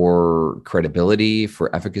for credibility,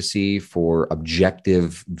 for efficacy, for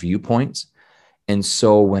objective viewpoints. And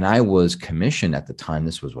so when I was commissioned at the time,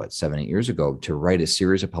 this was 7-8 years ago, to write a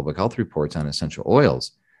series of public health reports on essential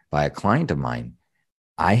oils by a client of mine,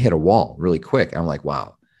 I hit a wall really quick. I'm like,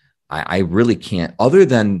 wow, I really can't, other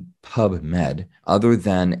than PubMed, other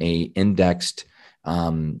than a indexed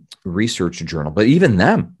research journal, but even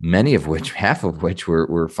them, half of which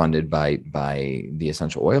were funded by the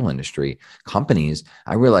essential oil industry companies,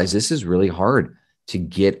 I realized this is really hard to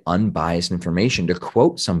get unbiased information to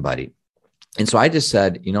quote somebody. And so I just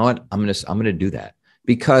said, you know what, I'm going to do that,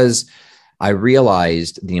 because I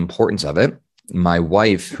realized the importance of it. My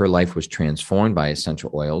wife, her life was transformed by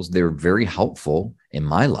essential oils. They were very helpful in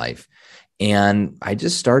my life. And I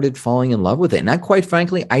just started falling in love with it. And quite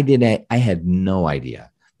frankly, I had no idea.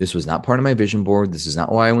 This was not part of my vision board. This is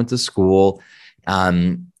not why I went to school.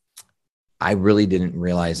 I really didn't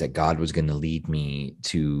realize that God was going to lead me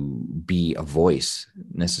to be a voice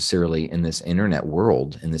necessarily in this internet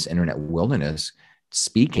world, in this internet wilderness,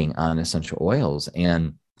 speaking on essential oils.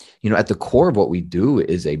 And, at the core of what we do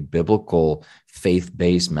is a biblical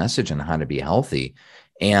faith-based message on how to be healthy.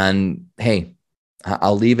 And hey,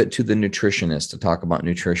 I'll leave it to the nutritionist to talk about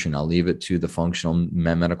nutrition. I'll leave it to the functional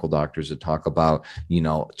medical doctors to talk about,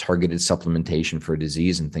 targeted supplementation for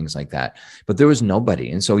disease and things like that. But there was nobody.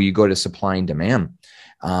 And so you go to supply and demand.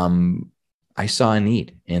 I saw a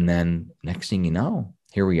need. And then next thing you know,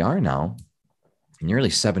 here we are now, nearly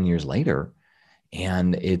 7 years later.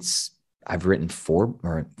 And I've written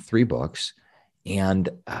 3 books, and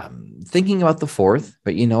thinking about the 4th.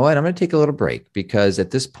 But you know what? I'm going to take a little break, because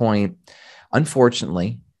at this point,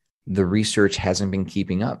 unfortunately, the research hasn't been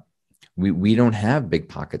keeping up. We don't have big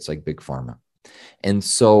pockets like Big Pharma. And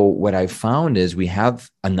so what I found is we have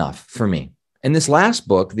enough for me. And this last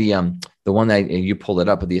book, the one that you pulled it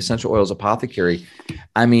up, the Essential Oils Apothecary,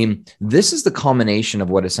 I mean, this is the culmination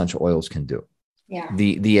of what essential oils can do. Yeah.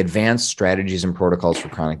 The advanced strategies and protocols for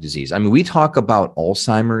chronic disease. I mean, we talk about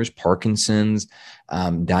Alzheimer's, Parkinson's,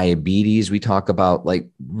 diabetes. We talk about like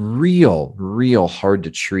real hard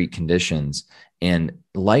to treat conditions and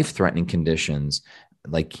life-threatening conditions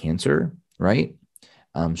like cancer, right?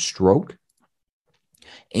 Stroke.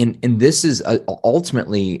 And this is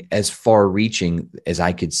ultimately as far reaching as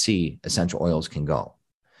I could see essential oils can go.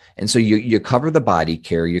 And so you cover the body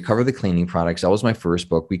care, you cover the cleaning products. That was my first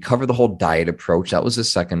book. We cover the whole diet approach. That was the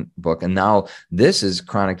second book. And now this is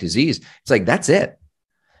chronic disease. It's like, that's it.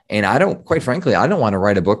 And quite frankly, I don't want to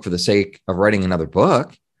write a book for the sake of writing another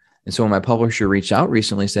book. And so when my publisher reached out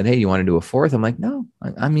recently, said, hey, you want to do a 4th? I'm like, no,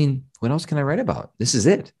 I mean, what else can I write about? This is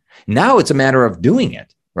it. Now it's a matter of doing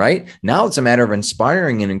it, right? Now it's a matter of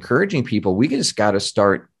inspiring and encouraging people. We just got to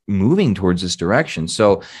start moving towards this direction.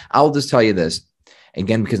 So I'll just tell you this.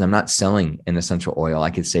 Again, because I'm not selling an essential oil,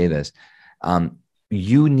 I could say this.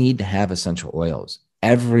 You need to have essential oils.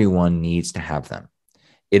 Everyone needs to have them.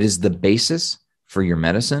 It is the basis for your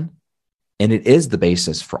medicine, and it is the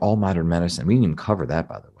basis for all modern medicine. We didn't even cover that,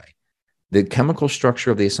 by the way. The chemical structure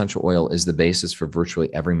of the essential oil is the basis for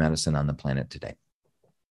virtually every medicine on the planet today.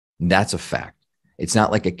 That's a fact. It's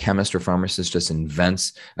not like a chemist or pharmacist just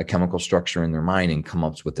invents a chemical structure in their mind and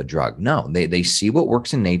comes up with a drug. No, they see what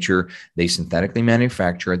works in nature. They synthetically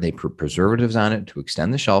manufacture it. They put preservatives on it to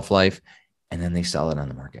extend the shelf life, and then they sell it on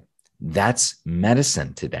the market. That's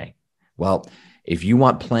medicine today. Well, if you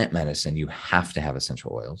want plant medicine, you have to have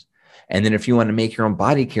essential oils. And then if you want to make your own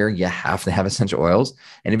body care, you have to have essential oils.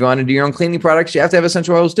 And if you want to do your own cleaning products, you have to have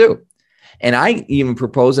essential oils too. And I even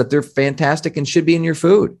propose that they're fantastic and should be in your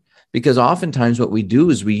food. Because oftentimes what we do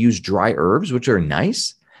is we use dry herbs, which are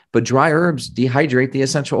nice, but dry herbs dehydrate the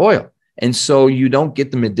essential oil. And so you don't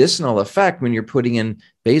get the medicinal effect when you're putting in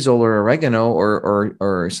basil or oregano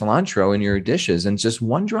or cilantro in your dishes. And just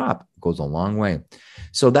one drop goes a long way.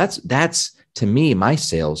 So that's to me, my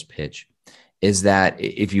sales pitch is that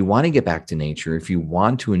if you want to get back to nature, if you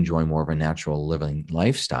want to enjoy more of a natural living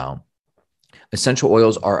lifestyle, essential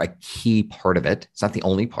oils are a key part of it. It's not the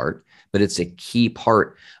only part, but it's a key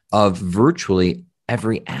part of virtually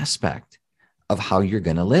every aspect of how you're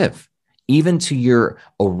going to live, even to your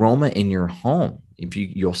aroma in your home. If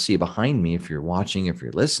you'll see behind me, if you're watching, if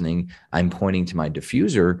you're listening, I'm pointing to my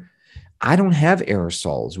diffuser. I don't have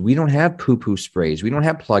aerosols. We don't have poo-poo sprays. We don't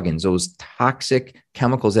have plugins, those toxic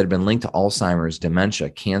chemicals that have been linked to Alzheimer's, dementia,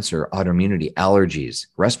 cancer, autoimmunity, allergies,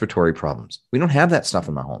 respiratory problems. We don't have that stuff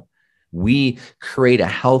in my home. We create a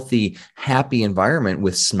healthy, happy environment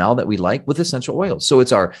with smell that we like with essential oils. So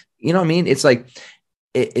it's our, you know what I mean? It's like,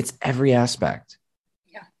 it's every aspect,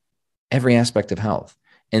 every aspect of health.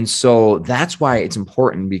 And so that's why it's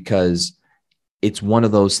important, because it's one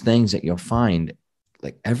of those things that you'll find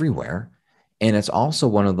like everywhere. And it's also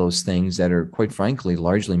one of those things that are, quite frankly,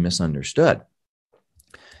 largely misunderstood.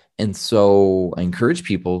 And so I encourage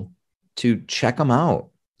people to check them out.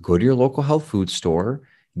 Go to your local health food store,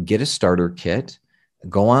 get a starter kit,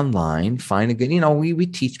 go online, find a good, we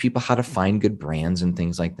teach people how to find good brands and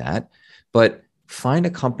things like that, but find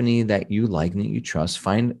a company that you like and that you trust,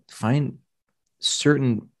 find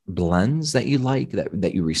certain blends that you like,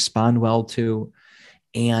 that you respond well to,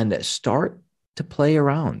 and start to play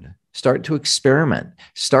around, start to experiment,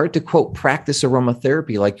 start to quote, practice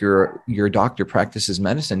aromatherapy like your doctor practices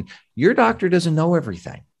medicine. Your doctor doesn't know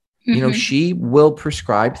everything. She will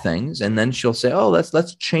prescribe things and then she'll say, oh,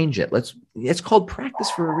 let's change it. It's called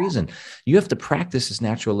practice for a reason. You have to practice this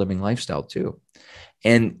natural living lifestyle too.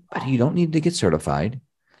 But you don't need to get certified.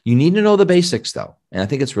 You need to know the basics though. And I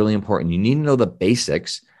think it's really important. You need to know the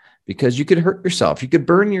basics, because you could hurt yourself. You could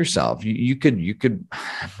burn yourself. You could,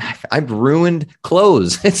 I've ruined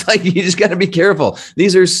clothes. It's like, you just got to be careful.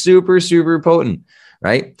 These are super, super potent,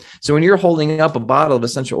 right? So when you're holding up a bottle of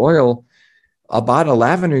essential oil, a bottle of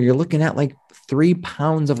lavender, you're looking at like 3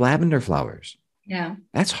 pounds of lavender flowers. Yeah.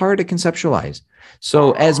 That's hard to conceptualize.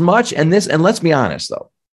 So as much, and let's be honest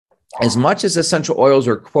though, as much as essential oils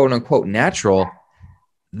are quote unquote natural,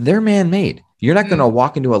 they're man-made. You're not going to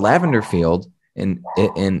walk into a lavender field in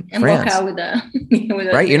France, walk out with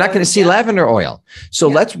right? You're not going to see lavender oil. So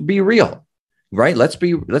let's be real, right? Let's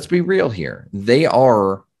be real here. They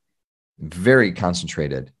are very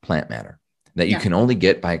concentrated plant matter that you can only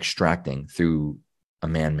get by extracting through a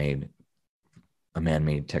man-made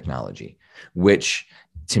technology, which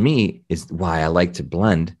to me is why I like to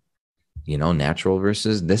blend, natural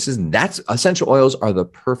versus that's essential oils are the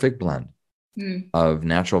perfect blend of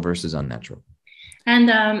natural versus unnatural.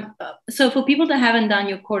 And so for people that haven't done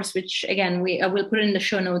your course, which again, I will put it in the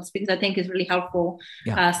show notes because I think is really helpful,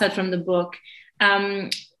 aside from the book.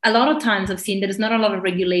 A lot of times I've seen there's not a lot of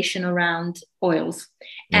regulation around oils.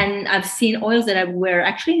 And I've seen oils that were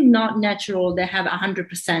actually not natural, that have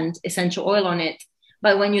 100% essential oil on it.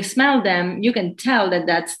 But when you smell them, you can tell that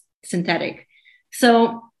that's synthetic.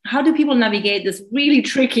 So how do people navigate this really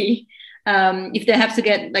tricky, if they have to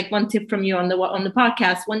get like one tip from you on the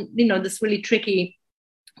podcast, this really tricky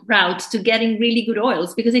route to getting really good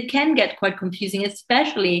oils, because it can get quite confusing,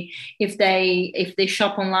 especially if they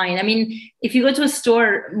shop online. I mean, if you go to a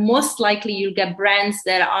store, most likely you'll get brands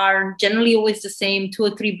that are generally always the same, 2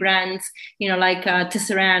 or 3 brands, like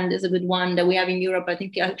Tisserand is a good one that we have in Europe. I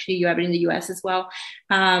think actually you have it in the US as well.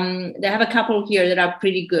 They have a couple here that are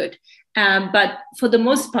pretty good. But for the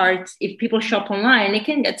most part, if people shop online, it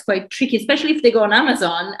can get quite tricky, especially if they go on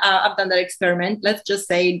Amazon. I've done that experiment. Let's just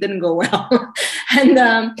say it didn't go well. And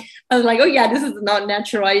I was like, oh, yeah, this is not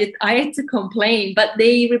natural. I had to complain. But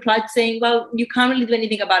they replied saying, well, you can't really do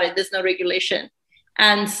anything about it. There's no regulation.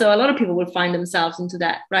 And so a lot of people will find themselves into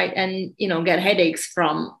that, right? And, get headaches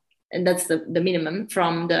from, and that's the minimum,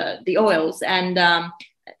 from the oils. And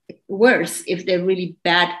worse if they're really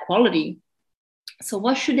bad quality. So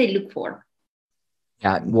what should they look for?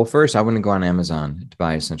 Yeah, well, first, I wouldn't go on Amazon to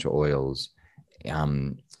buy essential oils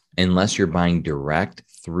unless you're buying direct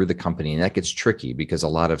through the company. And that gets tricky because a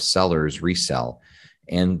lot of sellers resell.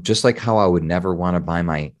 And just like how I would never want to buy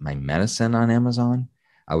my medicine on Amazon,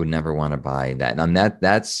 I would never want to buy that. And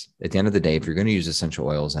that's at the end of the day, if you're going to use essential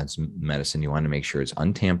oils, that's medicine. You want to make sure it's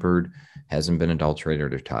untampered, hasn't been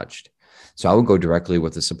adulterated or touched. So I would go directly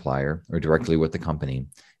with the supplier or directly with the company.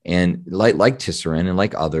 And like Tisserand and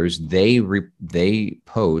like others, they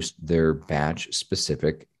post their batch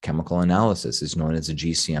specific chemical analysis. It's known as a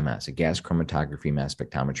GCMS, a gas chromatography mass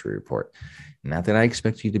spectrometry report. Not that I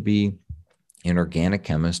expect you to be an organic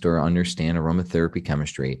chemist or understand aromatherapy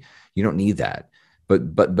chemistry. You don't need that.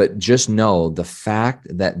 But just know the fact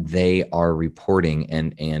that they are reporting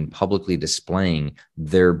and publicly displaying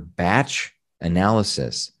their batch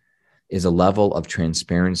analysis is a level of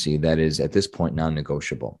transparency that is at this point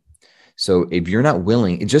non-negotiable. So if you're not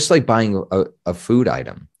willing, it's just like buying a food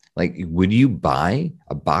item. Like, would you buy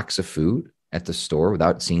a box of food at the store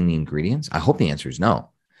without seeing the ingredients? I hope the answer is no.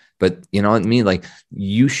 But you know what I mean? Like,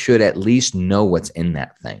 you should at least know what's in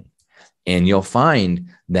that thing. And you'll find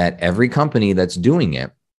that every company that's doing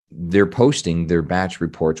it, they're posting their batch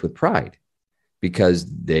reports with pride, because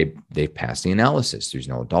they've passed the analysis. There's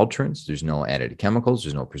no adulterants, there's no added chemicals,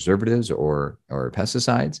 there's no preservatives or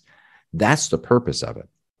pesticides. That's the purpose of it.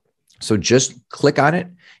 So just click on it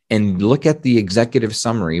and look at the executive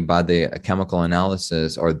summary by the chemical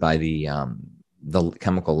analysis or by the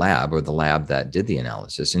chemical lab or the lab that did the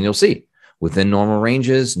analysis. And you'll see within normal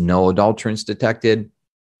ranges, no adulterants detected.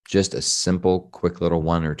 Just a simple, quick little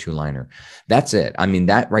 1 or 2 liner. That's it. I mean,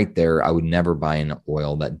 that right there, I would never buy an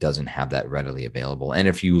oil that doesn't have that readily available. And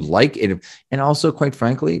if you like it, and also quite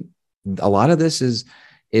frankly, a lot of this is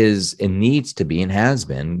it needs to be and has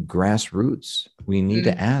been grassroots. We need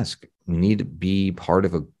to ask. We need to be part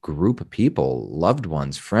of a group of people, loved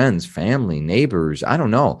ones, friends, family, neighbors. I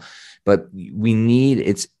don't know, but we need,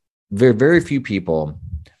 it's very, very few people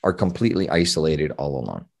are completely isolated all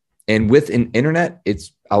alone. And with an internet,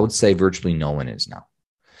 I would say virtually no one is now.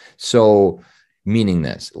 So meaning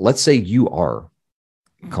this, let's say you are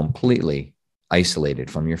completely isolated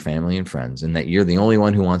from your family and friends and that you're the only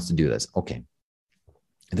one who wants to do this. Okay.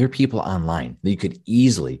 There are people online that you could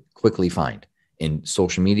easily, quickly find in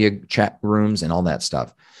social media chat rooms and all that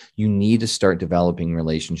stuff. You need to start developing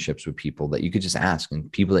relationships with people that you could just ask and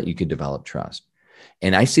people that you could develop trust.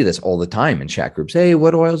 And I see this all the time in chat groups. Hey,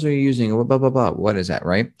 what oils are you using? Blah, blah, blah. What is that,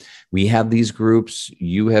 right? We have these groups.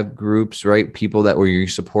 You have groups, right? People that where you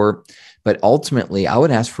support. But ultimately, I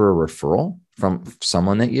would ask for a referral from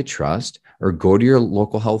someone that you trust, or go to your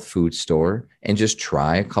local health food store and just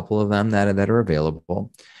try a couple of them that are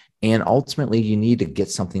available. And ultimately, you need to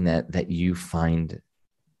get something that you find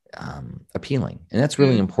appealing. And that's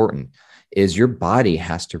really important, is your body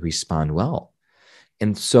has to respond well.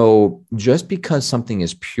 And so just because something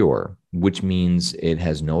is pure, which means it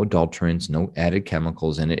has no adulterants, no added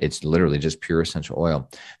chemicals in it, it's literally just pure essential oil,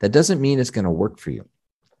 that doesn't mean it's going to work for you.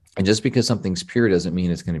 And just because something's pure doesn't mean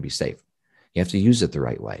it's going to be safe. You have to use it the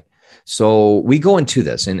right way. So we go into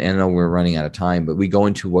this, and I know we're running out of time, but we go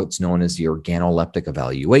into what's known as the organoleptic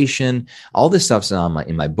evaluation. All this stuff's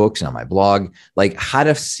in my books and on my blog, like how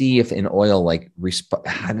to see if an oil,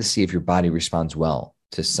 how to see if your body responds well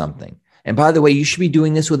to something. And by the way, you should be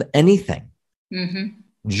doing this with anything.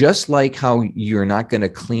 Just like how you're not going to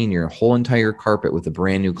clean your whole entire carpet with a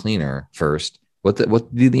brand new cleaner first. What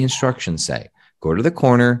do the instructions say? Go to the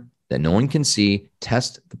corner that no one can see,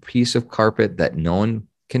 test the piece of carpet that no one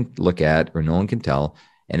can look at or no one can tell.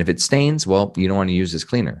 And if it stains, well, you don't want to use this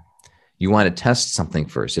cleaner. You want to test something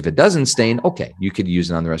first. If it doesn't stain, okay, you could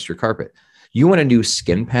use it on the rest of your carpet. You want to do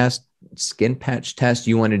skin patch test.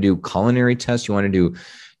 You want to do culinary test. You want to do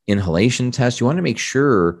inhalation test. You want to make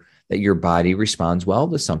sure that your body responds well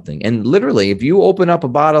to something. And literally, if you open up a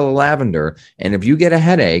bottle of lavender and if you get a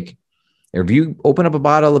headache, or if you open up a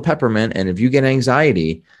bottle of peppermint and if you get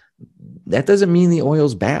anxiety, that doesn't mean the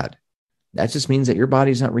oil's bad. That just means that your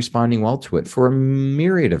body's not responding well to it for a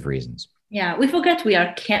myriad of reasons. Yeah, we forget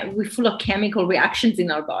we're full of chemical reactions in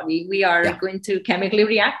our body. We are going to chemically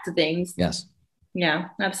react to things. Yes. Yeah,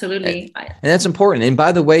 absolutely. And that's important. And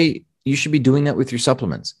by the way, You should be doing that with your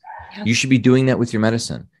supplements. Yeah. You should be doing that with your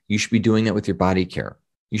medicine. You should be doing that with your body care.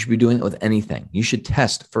 You should be doing it with anything. You should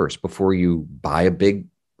test first before you buy a big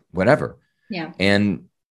whatever. Yeah. And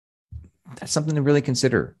that's something to really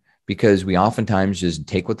consider, because we oftentimes just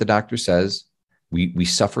take what the doctor says. We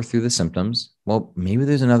suffer through the symptoms. Well, maybe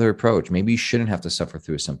there's another approach. Maybe you shouldn't have to suffer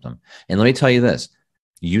through a symptom. And let me tell you this,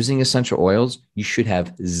 using essential oils, you should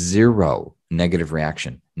have zero negative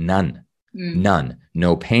reaction. None. None.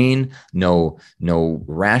 No pain, no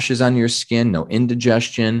rashes on your skin, no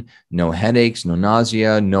indigestion, no headaches, no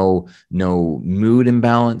nausea, no mood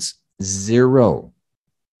imbalance. Zero.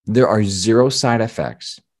 There are zero side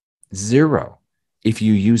effects. Zero. If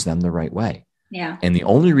you use them the right way. Yeah. And the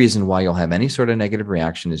only reason why you'll have any sort of negative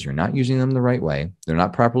reaction is you're not using them the right way. They're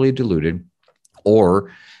not properly diluted,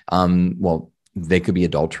 or, they could be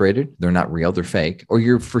adulterated. They're not real. They're fake.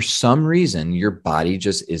 Or for some reason, your body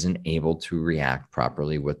just isn't able to react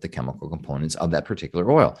properly with the chemical components of that particular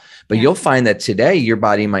oil. But you'll find that today your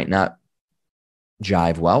body might not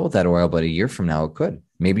jive well with that oil, but a year from now it could.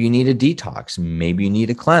 Maybe you need a detox. Maybe you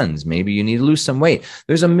need a cleanse. Maybe you need to lose some weight.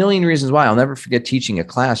 There's a million reasons why. I'll never forget teaching a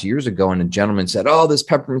class years ago, and a gentleman said, "Oh, this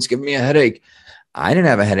peppermint's giving me a headache." I didn't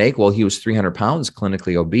have a headache. Well, he was 300 pounds,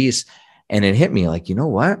 clinically obese. And it hit me like, you know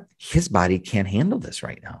what? His body can't handle this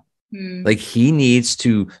right now. Like, he needs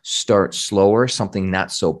to start slower, something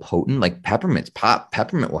not so potent, like peppermint.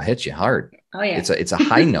 Peppermint will hit you hard. Oh yeah. It's a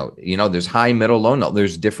high note. There's high, middle, low note.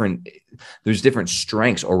 There's different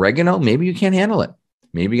strengths. Oregano, maybe you can't handle it.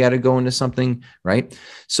 Maybe you got to go into something, right?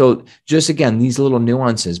 So just, again, these little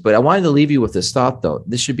nuances. But I wanted to leave you with this thought, though.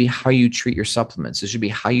 This should be how you treat your supplements. This should be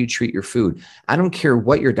how you treat your food. I don't care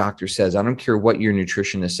what your doctor says. I don't care what your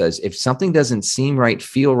nutritionist says. If something doesn't seem right,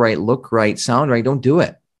 feel right, look right, sound right, don't do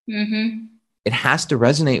it. It has to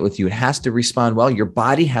resonate with you. It has to respond well. Your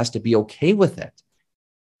body has to be okay with it.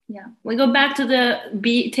 Yeah. We go back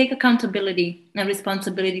to take accountability and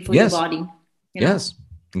responsibility for your body. Yes,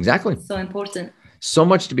 exactly. So important. So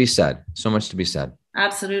much to be said. So much to be said.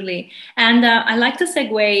 Absolutely. And I like to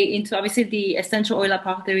segue into, obviously, the essential oil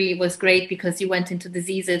apothecary was great because you went into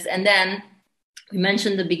diseases. And then we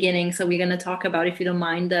mentioned the beginning. So we're going to talk about, if you don't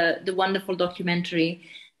mind, the wonderful documentary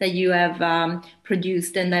that you have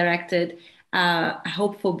produced and directed,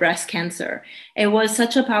 Hope for Breast Cancer. It was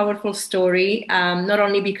such a powerful story, not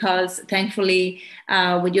only because, thankfully,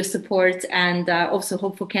 with your support and also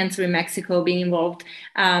Hope for Cancer in Mexico being involved,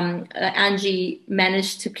 Angie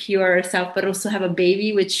managed to cure herself, but also have a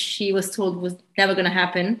baby, which she was told was never going to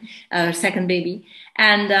happen, her second baby.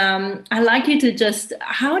 And I'd like you to just,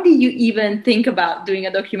 how do you even think about doing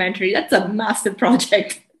a documentary? That's a massive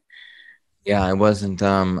project. Yeah, I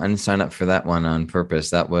didn't sign up for that one on purpose.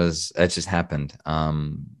 That just happened.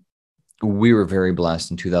 We were very blessed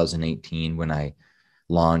in 2018 when I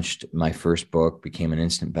launched my first book, became an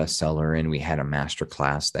instant bestseller, and we had a master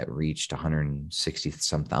class that reached 160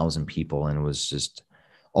 some thousand people. And it was just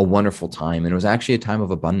a wonderful time. And it was actually a time of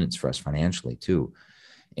abundance for us financially too.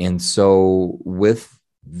 And so with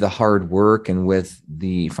the hard work and with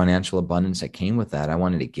the financial abundance that came with that, I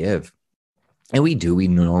wanted to give. And we do.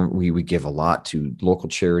 We give a lot to local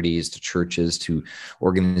charities, to churches, to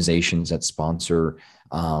organizations that sponsor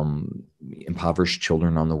impoverished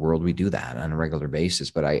children on the world. We do that on a regular basis.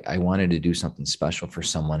 But I wanted to do something special for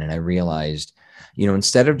someone. And I realized,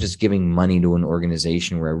 instead of just giving money to an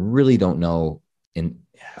organization where I really don't know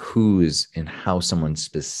who's and how someone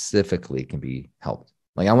specifically can be helped.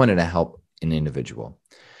 Like, I wanted to help an individual.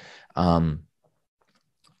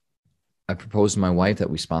 I proposed to my wife that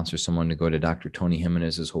we sponsor someone to go to Dr. Tony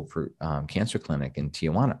Jimenez's Hope for Cancer Clinic in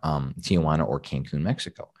Tijuana or Cancun,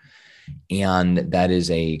 Mexico. And that is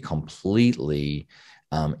a completely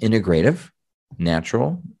integrative,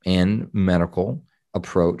 natural, and medical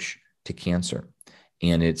approach to cancer.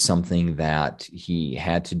 And it's something that he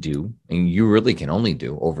had to do, and you really can only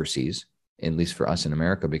do overseas, at least for us in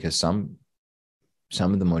America, because some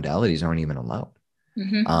of the modalities aren't even allowed.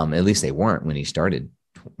 At least they weren't when he started.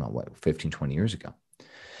 15, 20 years ago.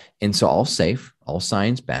 And so all safe, all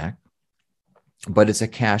science back, but it's a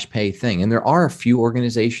cash pay thing. And there are a few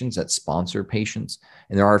organizations that sponsor patients,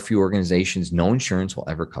 and there are a few organizations, no insurance will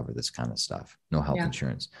ever cover this kind of stuff, no health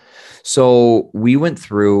insurance. So we went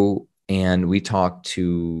through and we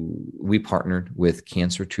partnered with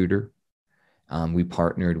Cancer Tutor. We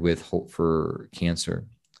partnered with Hope for Cancer,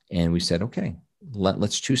 and we said, okay,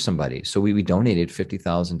 let's choose somebody. So we donated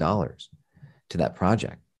 $50,000 to that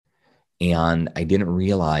project. And I didn't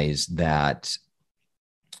realize at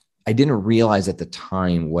the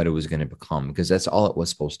time what it was going to become, because that's all it was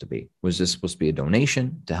supposed to be. Was this supposed to be a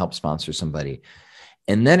donation to help sponsor somebody?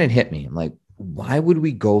 And then it hit me. I'm like, why would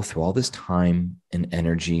we go through all this time and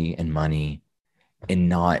energy and money and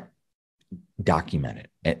not document it,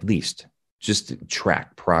 at least just to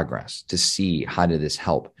track progress to see how did this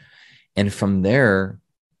help? And from there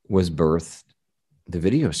was birthed the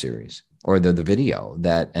video series, or the video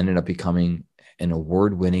that ended up becoming an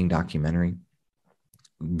award-winning documentary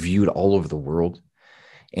viewed all over the world.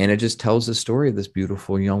 And it just tells the story of this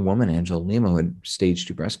beautiful young woman, Angie Lima, who had stage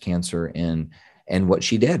 2 breast cancer, and what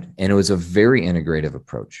she did. And it was a very integrative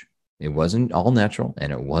approach. It wasn't all natural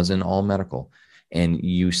and it wasn't all medical. And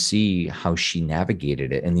you see how she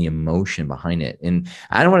navigated it and the emotion behind it. And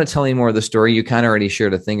I don't want to tell you more of the story. You kind of already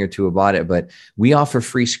shared a thing or two about it, but we offer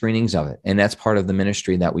free screenings of it. And that's part of the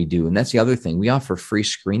ministry that we do. And that's the other thing. We offer free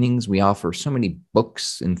screenings. We offer so many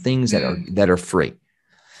books and things that are free.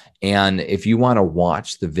 And if you want to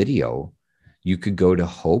watch the video, you could go to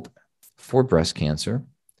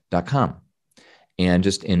hopeforbreastcancer.com. And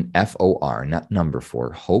just in FOR, not number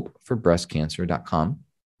 4, hopeforbreastcancer.com.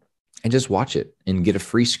 And just watch it and get a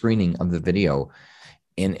free screening of the video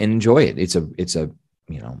and enjoy it. It's a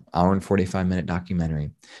hour and 45-minute documentary,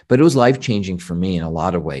 but it was life-changing for me in a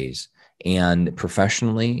lot of ways. And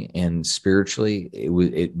professionally and spiritually,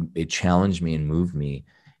 it challenged me and moved me.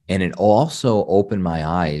 And it also opened my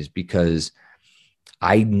eyes because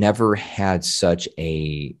I never had such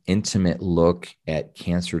a intimate look at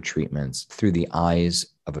cancer treatments through the eyes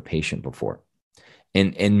of a patient before.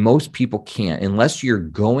 And most people can't, unless you're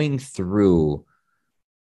going through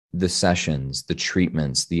the sessions, the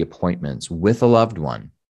treatments, the appointments with a loved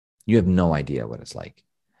one. You have no idea what it's like.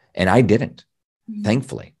 And I didn't,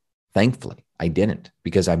 thankfully, I didn't,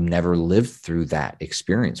 because I've never lived through that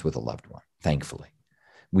experience with a loved one. Thankfully,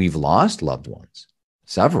 we've lost loved ones,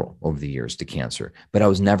 several over the years to cancer, but I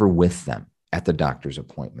was never with them at the doctor's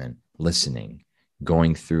appointment, listening,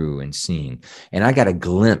 going through and seeing. And I got a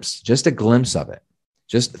glimpse, just a glimpse of it.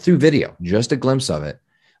 Just through video, just a glimpse of it,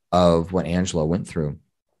 of what Angela went through.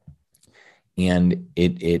 And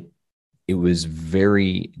it was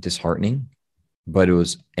very disheartening, but it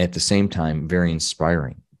was at the same time very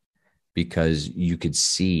inspiring, because you could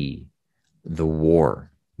see the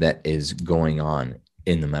war that is going on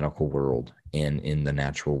in the medical world and in the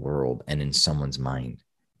natural world and in someone's mind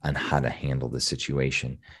on how to handle the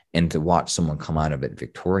situation, and to watch someone come out of it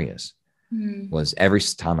victorious. Was every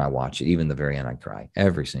time I watch it, even the very end, I cry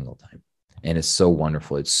every single time. And it's so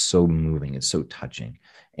wonderful. It's so moving. It's so touching.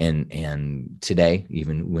 And today,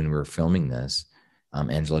 even when we were filming this,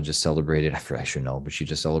 Angela just celebrated, I should know, but she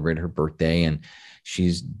just celebrated her birthday, and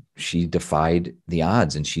she defied the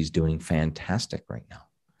odds, and she's doing fantastic right now.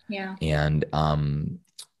 Yeah. And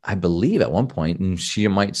I believe at one point, and she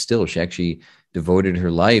actually devoted her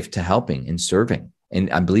life to helping and serving. And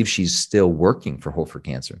I believe she's still working for Hope for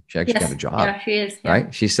Cancer. She actually got a job. Yeah, she is. Yeah.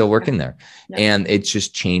 Right? She's still working there. Yeah. And it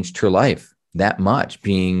just changed her life that much.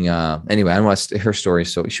 Being, anyway, I want her story.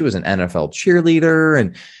 So she was an NFL cheerleader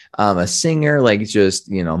and a singer, like just,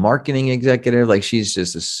 marketing executive. Like she's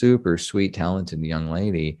just a super sweet, talented young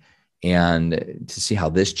lady. And to see how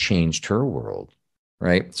this changed her world.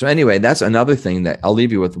 Right? So anyway, that's another thing that I'll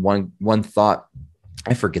leave you with one thought.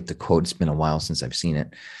 I forget the quote. It's been a while since I've seen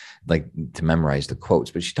it, like to memorize the quotes,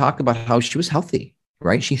 but she talked about how she was healthy,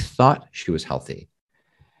 right? She thought she was healthy.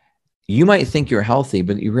 You might think you're healthy,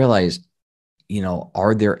 but you realize,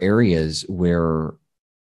 are there areas of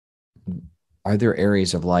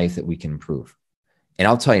life that we can improve? And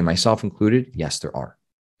I'll tell you, myself included, yes, there are.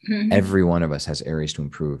 Mm-hmm. Every one of us has areas to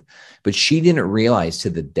improve, but she didn't realize to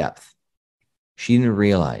the depth. She didn't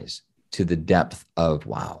realize to the depth of,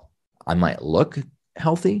 wow, I might look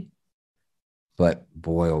healthy, but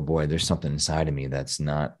boy, oh boy, there's something inside of me that's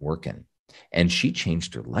not working. And she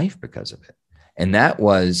changed her life because of it. And that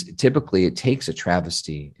was typically, it takes a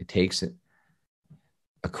travesty. It takes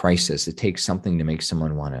a crisis. It takes something to make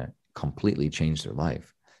someone want to completely change their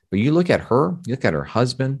life. But you look at her, you look at her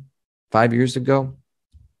husband 5 years ago.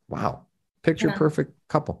 Wow. Picture perfect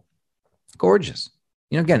couple. Gorgeous.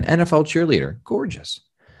 Again, NFL cheerleader, gorgeous.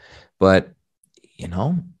 But,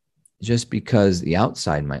 just because the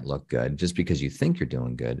outside might look good, just because you think you're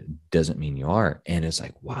doing good, doesn't mean you are. And it's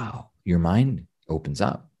like, wow, your mind opens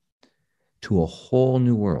up to a whole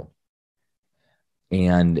new world.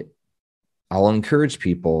 And I'll encourage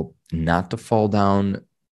people not to fall down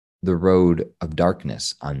the road of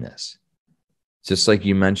darkness on this. Just like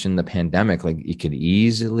you mentioned the pandemic, like you could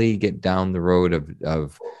easily get down the road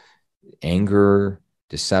of anger,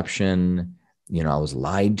 deception. I was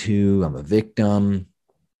lied to. I'm a victim.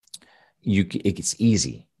 It's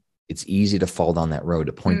easy. it's easy to fall down that road,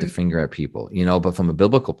 to point the finger at people, you know, but from a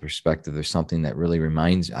biblical perspective, there's something that really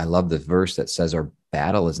reminds, I love the verse that says our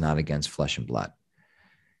battle is not against flesh and blood.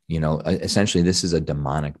 You know, essentially this is a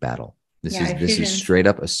demonic battle. This is straight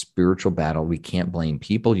up a spiritual battle. We can't blame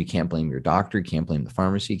people. You can't blame your doctor. You can't blame the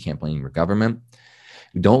pharmacy. You can't blame your government.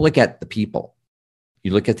 Don't look at the people.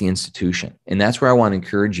 You look at the institution. And that's where I want to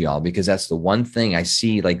encourage y'all, because that's the one thing I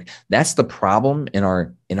see, like, that's the problem in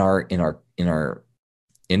our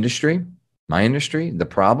industry, my industry. The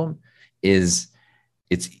problem is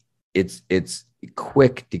it's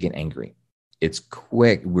quick to get angry. It's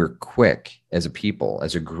quick. We're quick as a people,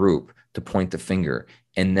 as a group, to point the finger.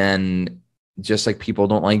 And then just like people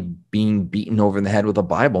don't like being beaten over the head with a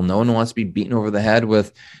Bible, no one wants to be beaten over the head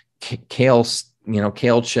with kale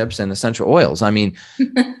chips and essential oils. I mean,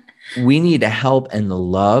 we need to help and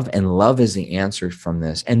love is the answer from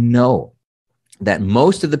this. And know that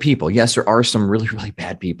most of the people, yes, there are some really, really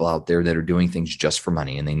bad people out there that are doing things just for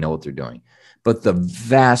money and they know what they're doing. But the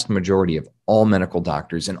vast majority of all medical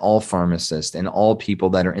doctors and all pharmacists and all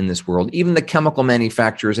people that are in this world, even the chemical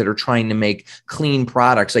manufacturers that are trying to make clean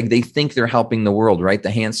products, like they think they're helping the world, right?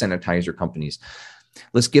 The hand sanitizer companies.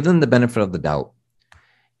 Let's give them the benefit of the doubt.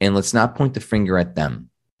 And let's not point the finger at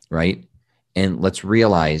them, right? And let's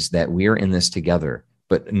realize that we're in this together,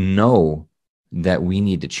 but know that we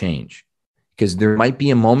need to change, because there might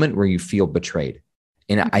be a moment where you feel betrayed.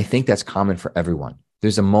 And I think that's common for everyone.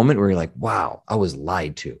 There's a moment where you're like, wow, I was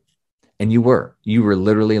lied to. And you were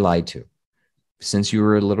literally lied to since you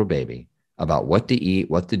were a little baby about what to eat,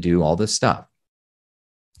 what to do, all this stuff.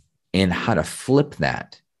 And how to flip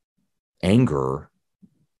that anger,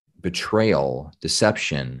 betrayal,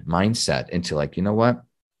 deception mindset into like, you know what?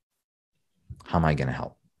 How am I going to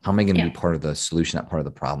help? How am I going to be part of the solution, not part of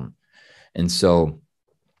the problem? And so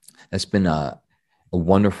that's been a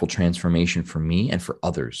wonderful transformation for me and for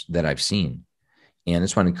others that I've seen. And I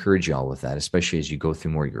just want to encourage you all with that, especially as you go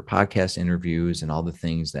through more of your podcast interviews and all the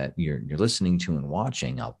things that you're listening to and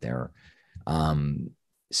watching out there.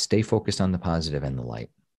 Stay focused on the positive and the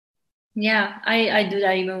light. Yeah, I do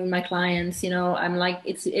that even with my clients. You know, I'm like,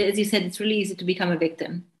 it's, as you said, it's really easy to become a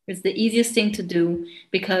victim. It's the easiest thing to do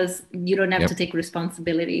because you don't have to take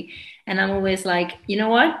responsibility. And I'm always like, you know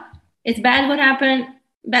what? It's bad what happened.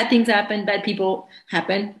 Bad things happen. Bad people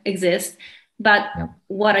exist. But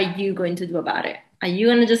what are you going to do about it? Are you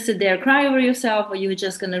going to just sit there, cry over yourself? Or are you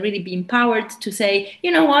just going to really be empowered to say,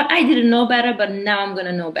 you know what? I didn't know better, but now I'm going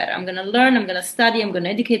to know better. I'm going to learn. I'm going to study. I'm going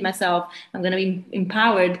to educate myself. I'm going to be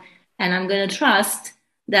empowered. And I'm going to trust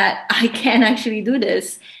that I can actually do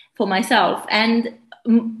this for myself. And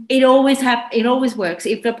it always works.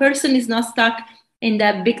 If a person is not stuck in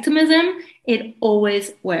that victimism, it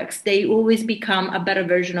always works. They always become a better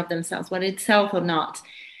version of themselves, whether it's health or not.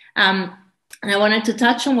 And I wanted to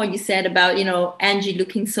touch on what you said about, you know, Angie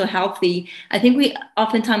looking so healthy. I think we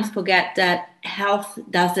oftentimes forget that health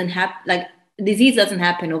doesn't happen, like disease doesn't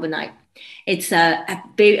happen overnight. It's a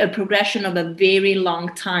progression of a very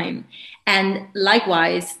long time. And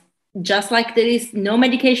likewise, just like there is no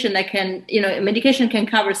medication that can, you know, medication can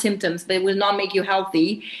cover symptoms, but it will not make you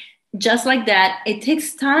healthy. Just like that, it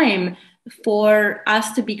takes time for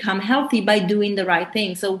us to become healthy by doing the right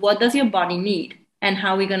thing. So what does your body need? And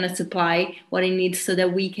how are we going to supply what it needs so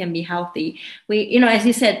that we can be healthy? We, you know, as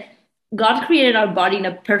you said, God created our body in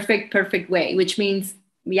a perfect way, which means,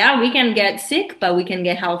 yeah, we can get sick, but we can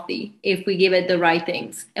get healthy if we give it the right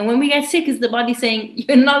things. And when we get sick, is the body saying,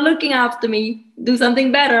 you're not looking after me, do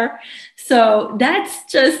something better. So that's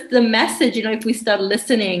just the message, you know, if we start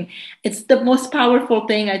listening, it's the most powerful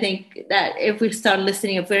thing. I think that if we start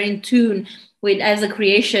listening, if we're in tune with, as a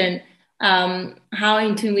creation, how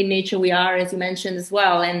in tune with nature we are, as you mentioned as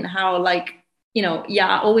well, and how, like, you know,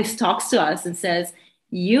 always talks to us and says,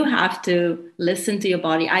 you have to listen to your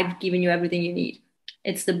body. I've given you everything you need.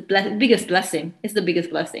 It's the biggest blessing. It's the biggest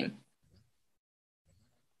blessing.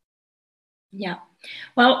 Yeah.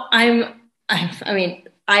 Well, I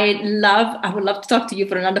would love to talk to you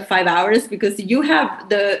for another 5 hours, because you have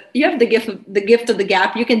the gift of the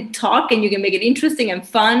gap. You can talk and you can make it interesting and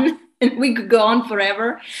fun. And we could go on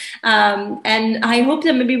forever. And I hope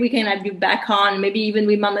that maybe we can have you back on, maybe even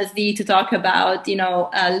with Mama's D, to talk about, you know,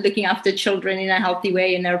 looking after children in a healthy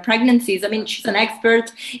way in their pregnancies. I mean, she's an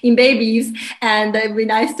expert in babies, and it'd be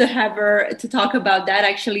nice to have her to talk about that,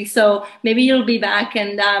 actually. So maybe you'll be back.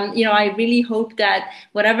 And, you know, I really hope that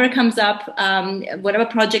whatever comes up, whatever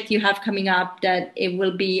project you have coming up, that it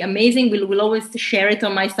will be amazing. We'll always share it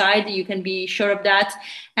on my side. You can be sure of that.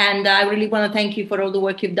 And I really want to thank you for all the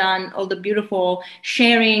work you've done, all the beautiful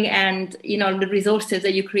sharing, and, you know, the resources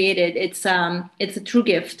that you created. It's a true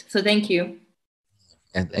gift. So thank you.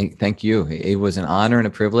 And thank you. It was an honor and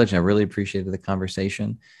a privilege. I really appreciated the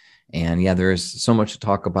conversation. And yeah, there is so much to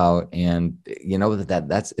talk about. And you know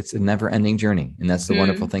that's it's a never-ending journey. And that's the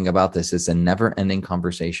wonderful thing about this. It's a never-ending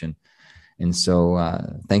conversation. And so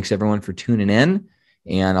thanks everyone for tuning in.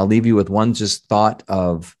 And I'll leave you with one just thought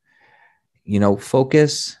of,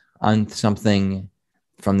 focus on something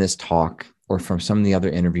from this talk or from some of the other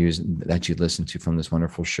interviews that you listened to from this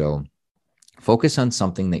wonderful show. Focus on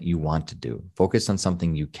something that you want to do. Focus on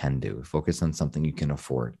something you can do. Focus on something you can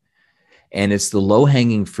afford. And it's the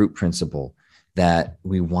low-hanging fruit principle that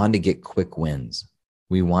we want to get quick wins.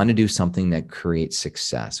 We want to do something that creates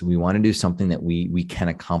success. We want to do something that we can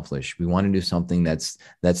accomplish. We want to do something that's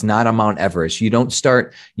not a Mount Everest. You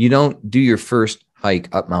don't do your first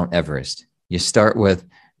hike up Mount Everest. You start with,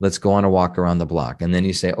 let's go on a walk around the block. And then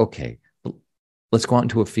you say, okay, let's go out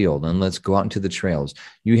into a field and let's go out into the trails.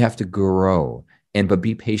 You have to grow but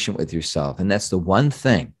be patient with yourself. And that's the one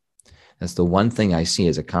thing I see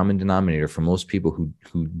as a common denominator for most people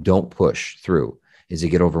who don't push through is they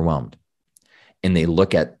get overwhelmed. And they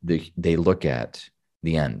look at the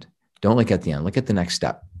end. Don't look at the end. Look at the next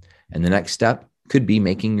step. And the next step could be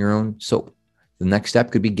making your own soap. The next step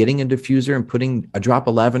could be getting a diffuser and putting a drop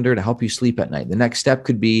of lavender to help you sleep at night. The next step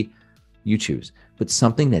could be, you choose, but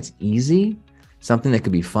something that's easy, something that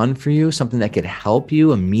could be fun for you, something that could help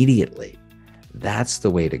you immediately. That's the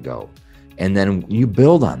way to go. And then you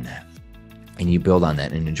build on that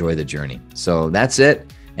and enjoy the journey. So that's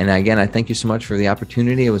it. And again, I thank you so much for the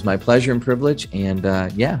opportunity. It was my pleasure and privilege. And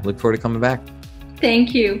look forward to coming back.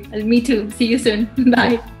 Thank you. Me too. See you soon.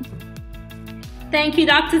 Bye. Thank you,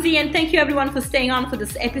 Dr. Z, and thank you everyone for staying on for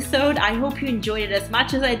this episode. I hope you enjoyed it as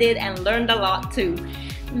much as I did and learned a lot too.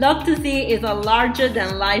 Dr. Z is a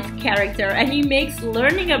larger-than-life character, and he makes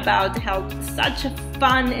learning about health such a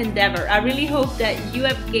fun endeavor. I really hope that you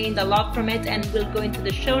have gained a lot from it, and we'll go into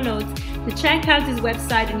the show notes to check out his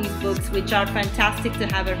website and his books, which are fantastic to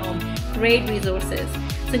have at home. Great resources.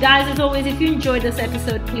 So guys, as always, if you enjoyed this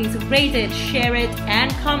episode, please rate it, share it,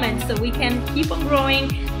 and comment so we can keep on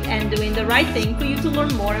growing and doing the right thing for you to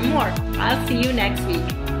learn more and more. I'll see you next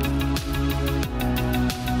week.